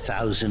with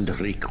 1,000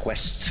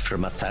 requests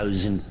from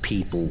 1,000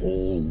 people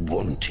all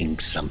wanting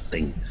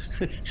something.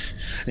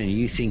 And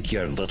you think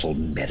your little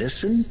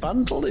medicine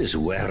bundle is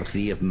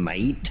worthy of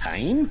my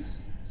time?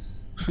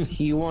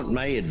 You want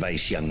my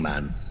advice, young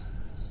man?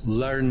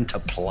 Learn to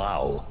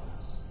plow.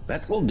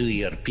 That will do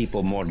your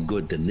people more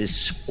good than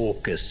this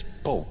hocus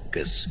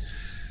pocus.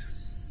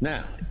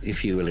 Now,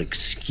 if you will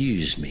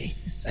excuse me,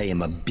 I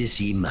am a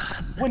busy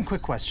man. One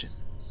quick question.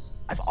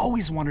 I've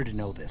always wanted to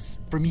know this,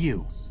 from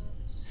you.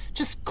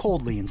 Just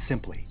coldly and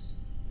simply.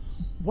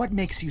 What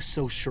makes you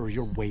so sure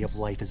your way of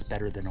life is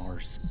better than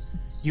ours?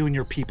 You and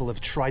your people have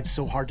tried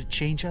so hard to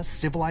change us,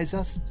 civilize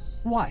us.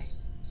 Why?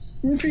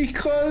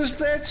 Because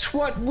that's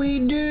what we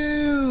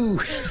do.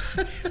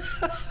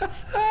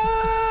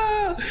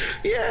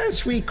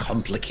 Yes, we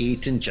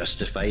complicate and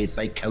justify it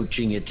by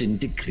couching it in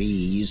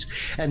decrees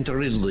and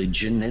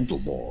religion and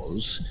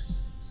laws.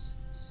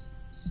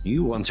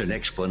 You want an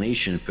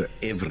explanation for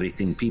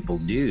everything people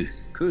do.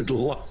 Good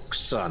luck,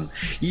 son.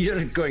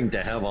 You're going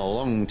to have a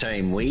long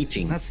time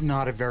waiting. That's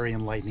not a very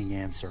enlightening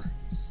answer.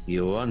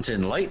 You want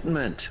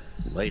enlightenment?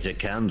 Light a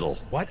candle.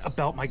 What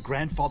about my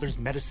grandfather's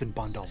medicine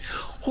bundle?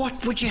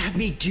 What would you have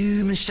me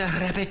do, Mr.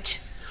 Rabbit?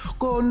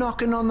 Go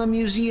knocking on the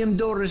museum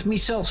doors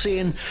myself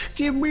saying,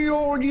 "Give me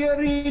all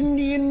your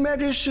Indian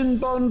medicine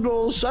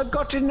bundles. I've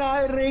got an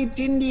irate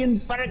Indian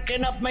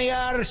barking up my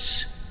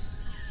arse."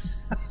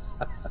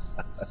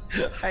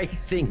 I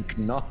think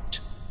not.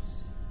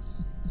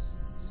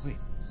 Wait.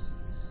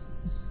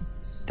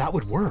 That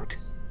would work.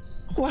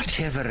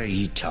 Whatever are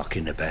you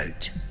talking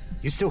about?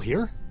 You still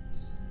here?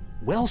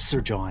 Well,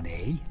 Sir John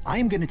A., I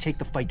am going to take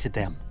the fight to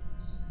them.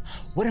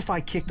 What if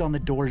I kicked on the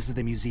doors of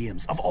the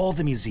museums, of all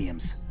the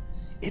museums?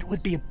 It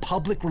would be a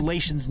public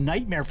relations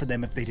nightmare for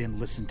them if they didn't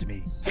listen to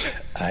me.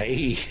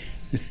 I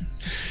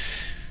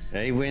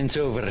went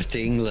over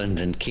to England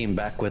and came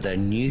back with a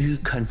new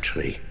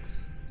country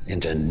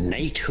and a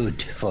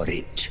knighthood for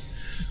it.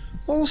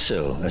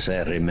 Also, as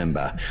I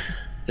remember,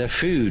 the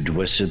food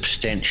was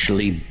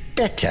substantially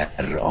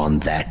better on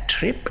that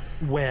trip.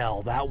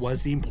 Well, that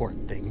was the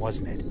important thing,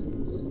 wasn't it?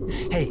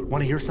 Hey,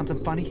 want to hear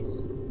something funny?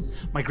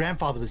 My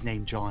grandfather was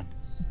named John.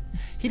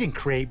 He didn't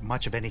create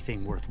much of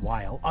anything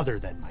worthwhile other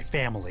than my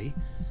family,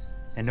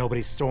 and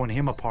nobody's throwing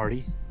him a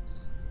party.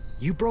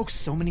 You broke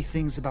so many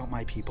things about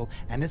my people,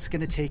 and it's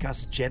going to take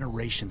us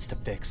generations to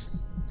fix.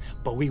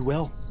 But we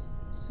will.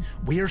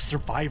 We are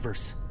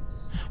survivors.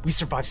 We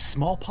survived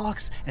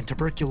smallpox and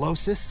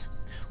tuberculosis.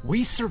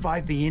 We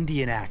survived the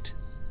Indian Act.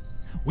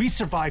 We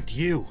survived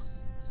you.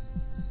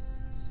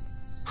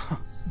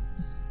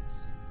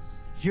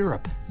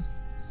 Europe.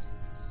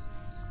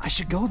 I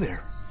should go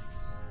there.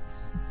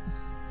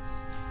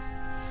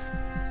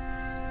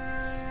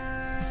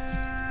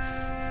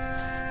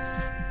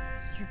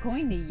 You're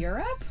going to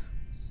Europe?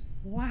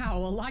 Wow,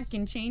 a lot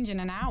can change in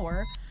an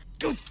hour.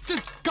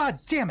 God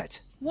damn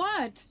it!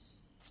 What?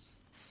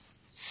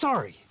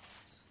 Sorry.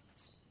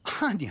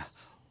 Anya,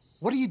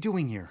 what are you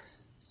doing here?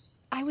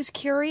 I was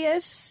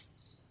curious,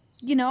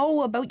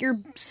 about your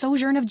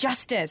sojourn of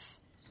justice.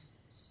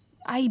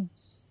 I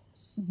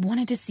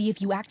wanted to see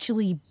if you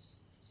actually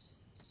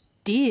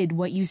did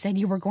what you said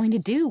you were going to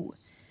do.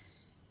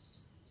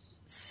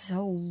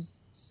 So...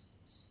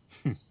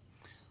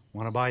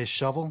 Want to buy a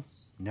shovel?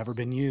 Never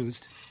been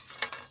used.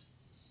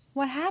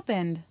 What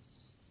happened?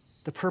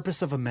 The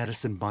purpose of a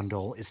medicine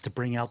bundle is to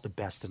bring out the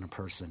best in a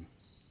person.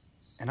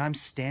 And I'm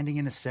standing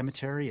in a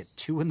cemetery at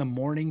 2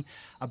 a.m,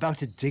 about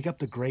to dig up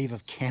the grave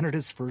of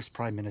Canada's first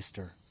Prime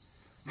Minister.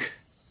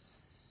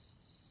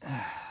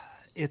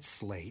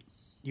 It's late.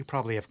 You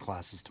probably have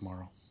classes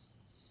tomorrow.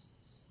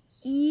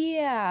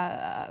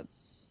 Yeah.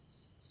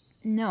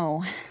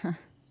 No.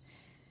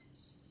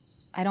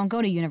 I don't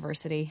go to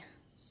university.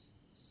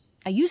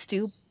 I used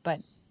to, but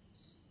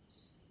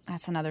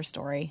that's another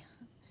story.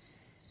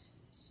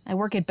 I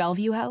work at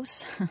Bellevue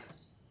House.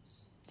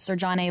 Sir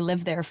John A.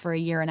 lived there for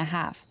 1.5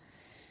 years.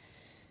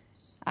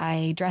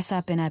 I dress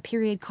up in a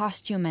period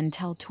costume and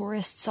tell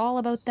tourists all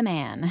about the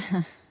man.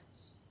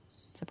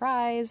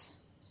 Surprise.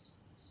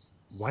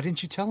 Why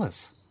didn't you tell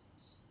us?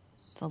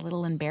 It's a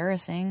little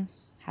embarrassing,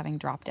 having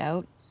dropped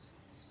out.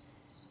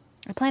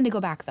 I plan to go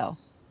back, though.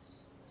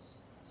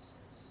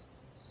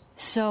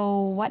 So,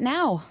 what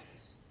now?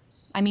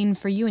 I mean,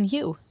 for you and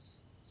Hugh.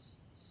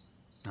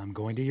 I'm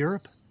going to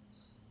Europe.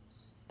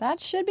 That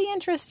should be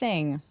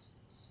interesting.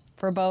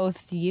 For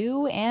both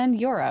you and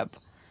Europe.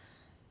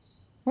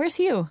 Where's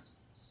Hugh?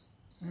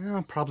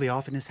 Well, probably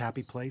off in his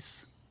happy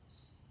place.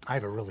 I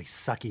have a really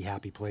sucky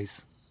happy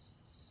place.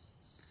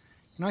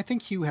 I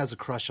think Hugh has a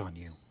crush on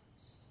you.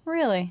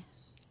 Really?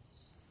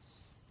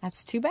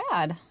 That's too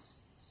bad.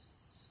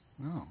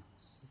 Oh.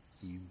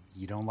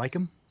 You don't like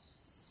him?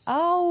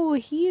 Oh,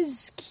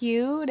 he's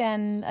cute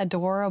and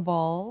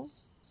adorable.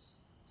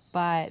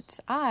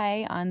 But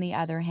I, on the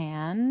other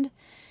hand,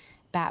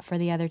 bat for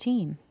the other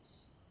team.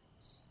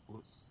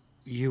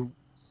 You...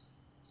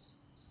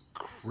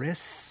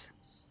 Chris?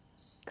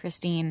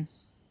 Christine.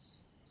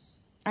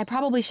 I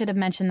probably should have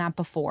mentioned that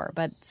before,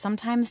 but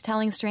sometimes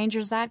telling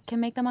strangers that can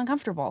make them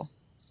uncomfortable.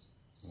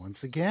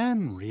 Once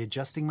again,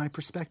 readjusting my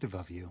perspective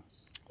of you.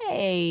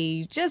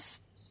 Hey,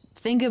 just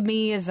think of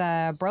me as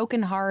a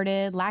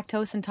broken-hearted,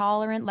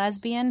 lactose-intolerant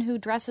lesbian who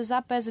dresses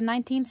up as a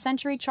 19th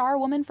century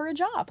charwoman for a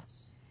job.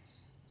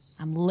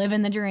 I'm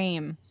living the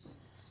dream.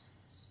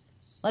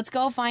 Let's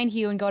go find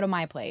Hugh and go to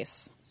my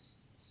place.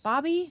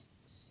 Bobby,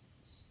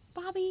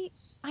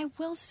 I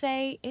will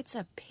say it's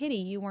a pity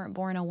you weren't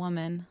born a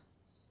woman.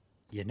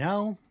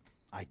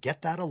 I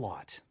get that a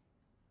lot.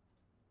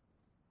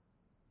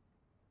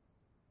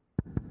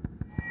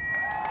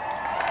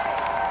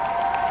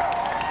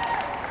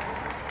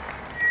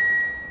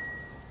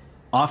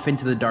 Off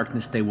into the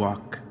darkness they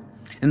walk,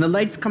 and the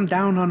lights come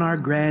down on our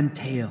grand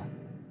tale.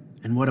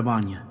 And what of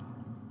Anya?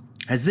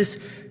 Has this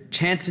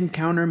chance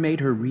encounter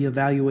made her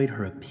reevaluate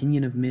her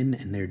opinion of men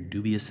and their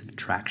dubious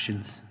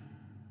attractions?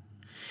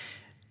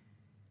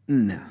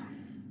 No.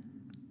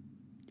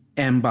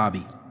 And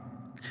Bobby?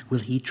 Will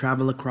he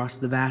travel across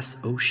the vast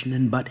ocean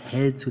and butt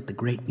heads with the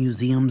great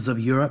museums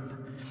of Europe,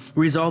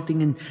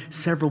 resulting in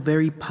several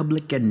very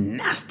public and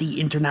nasty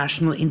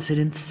international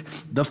incidents,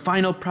 the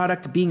final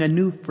product being a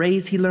new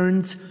phrase he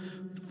learns,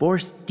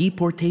 forced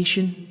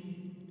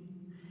deportation?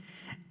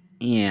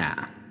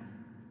 Yeah.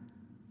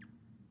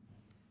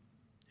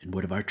 And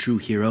what of our true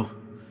hero,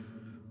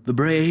 the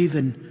brave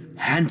and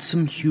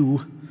handsome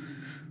Hugh?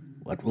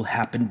 What will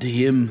happen to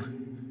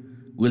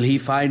him? Will he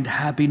find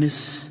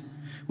happiness?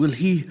 Will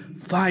he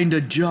find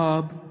a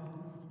job?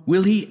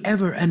 Will he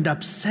ever end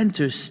up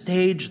center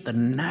stage at the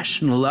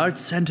National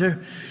Arts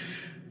Center?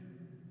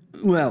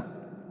 Well,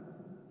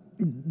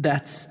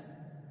 that's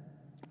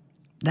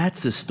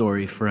a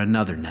story for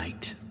another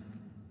night.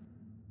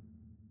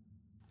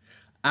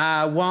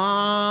 I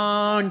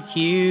want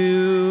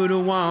you to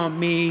want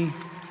me.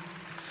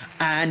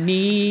 I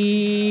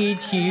need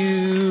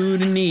you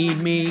to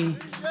need me.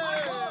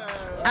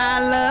 I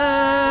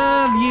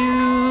love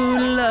you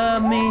to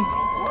love me.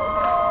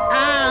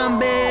 I'm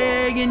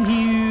begging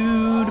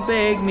you to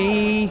beg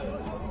me.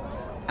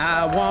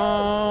 I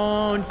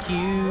want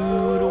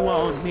you to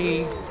want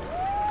me.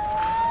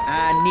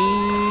 I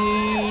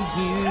need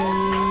you to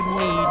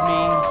need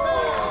me.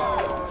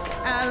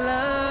 I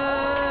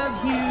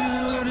love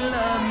you to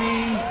love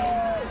me.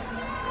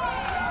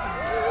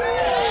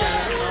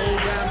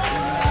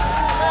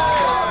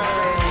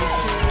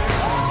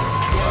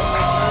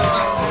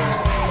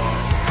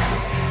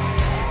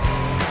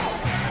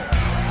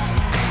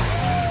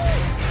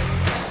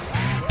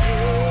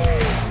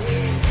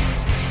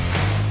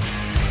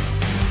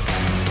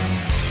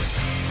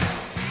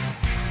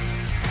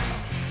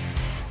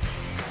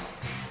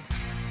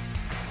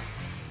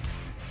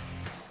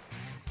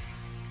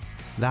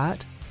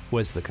 That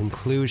was the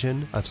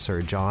conclusion of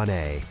Sir John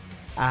A.,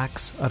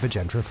 Acts of a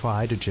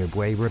Gentrified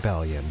Ojibway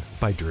Rebellion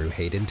by Drew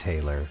Hayden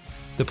Taylor.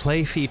 The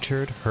play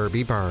featured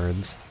Herbie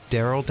Barnes,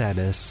 Daryl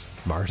Dennis,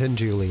 Martin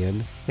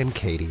Julian, and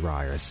Katie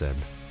Ryerson.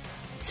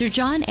 Sir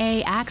John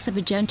A. Acts of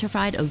a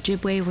Gentrified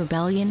Ojibway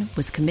Rebellion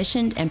was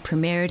commissioned and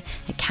premiered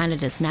at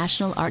Canada's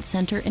National Arts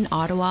Centre in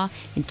Ottawa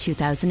in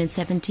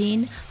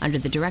 2017 under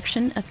the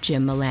direction of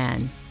Jim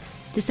Milan.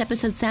 This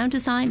episode's sound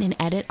design and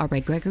edit are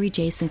by Gregory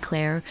J.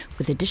 Sinclair,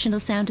 with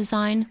additional sound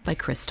design by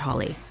Chris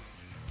Tolley.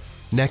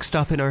 Next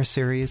up in our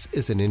series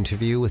is an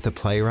interview with the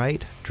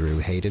playwright Drew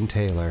Hayden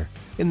Taylor.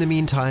 In the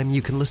meantime,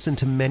 you can listen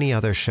to many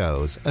other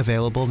shows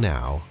available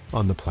now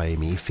on the Play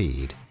Me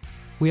feed.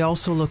 We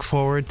also look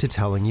forward to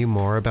telling you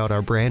more about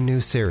our brand new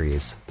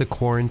series, The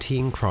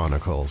Quarantine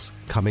Chronicles,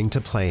 coming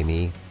to Play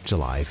Me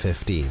July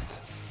 15th.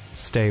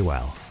 Stay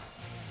well.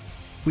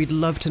 We'd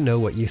love to know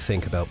what you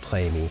think about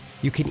Play Me.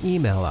 You can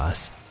email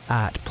us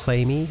at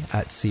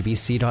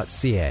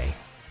playme@cbc.ca.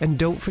 And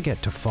don't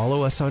forget to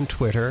follow us on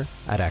Twitter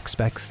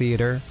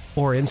 @ExpectTheatre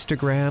or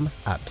Instagram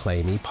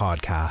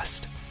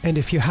 @PlayMePodcast. And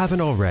if you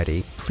haven't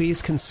already,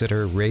 please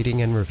consider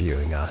rating and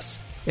reviewing us.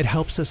 It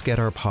helps us get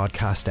our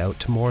podcast out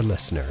to more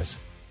listeners.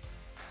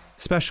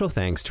 Special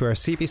thanks to our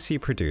CBC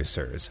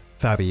producers,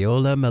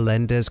 Fabiola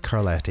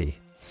Melendez-Carletti,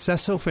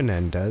 Cecil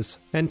Fernandez,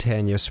 and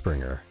Tanya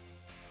Springer.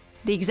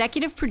 The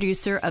executive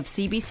producer of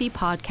CBC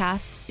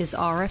Podcasts is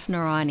Arif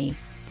Noorani.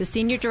 The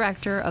senior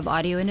director of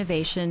audio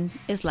innovation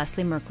is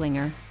Leslie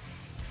Merklinger.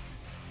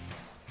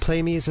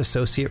 Play Me's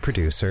associate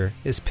producer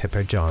is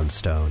Pippa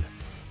Johnstone.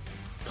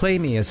 Play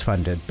Me is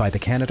funded by the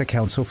Canada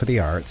Council for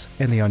the Arts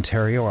and the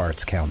Ontario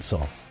Arts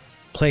Council.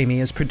 Play Me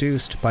is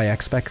produced by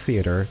Expect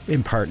Theatre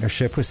in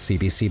partnership with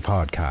CBC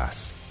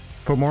Podcasts.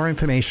 For more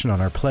information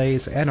on our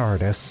plays and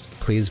artists,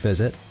 please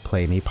visit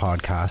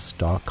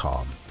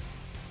playmepodcast.com.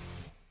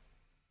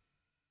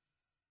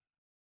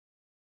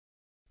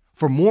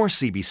 For more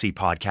CBC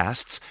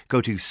podcasts,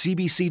 go to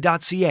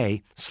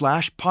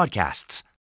cbc.ca/podcasts.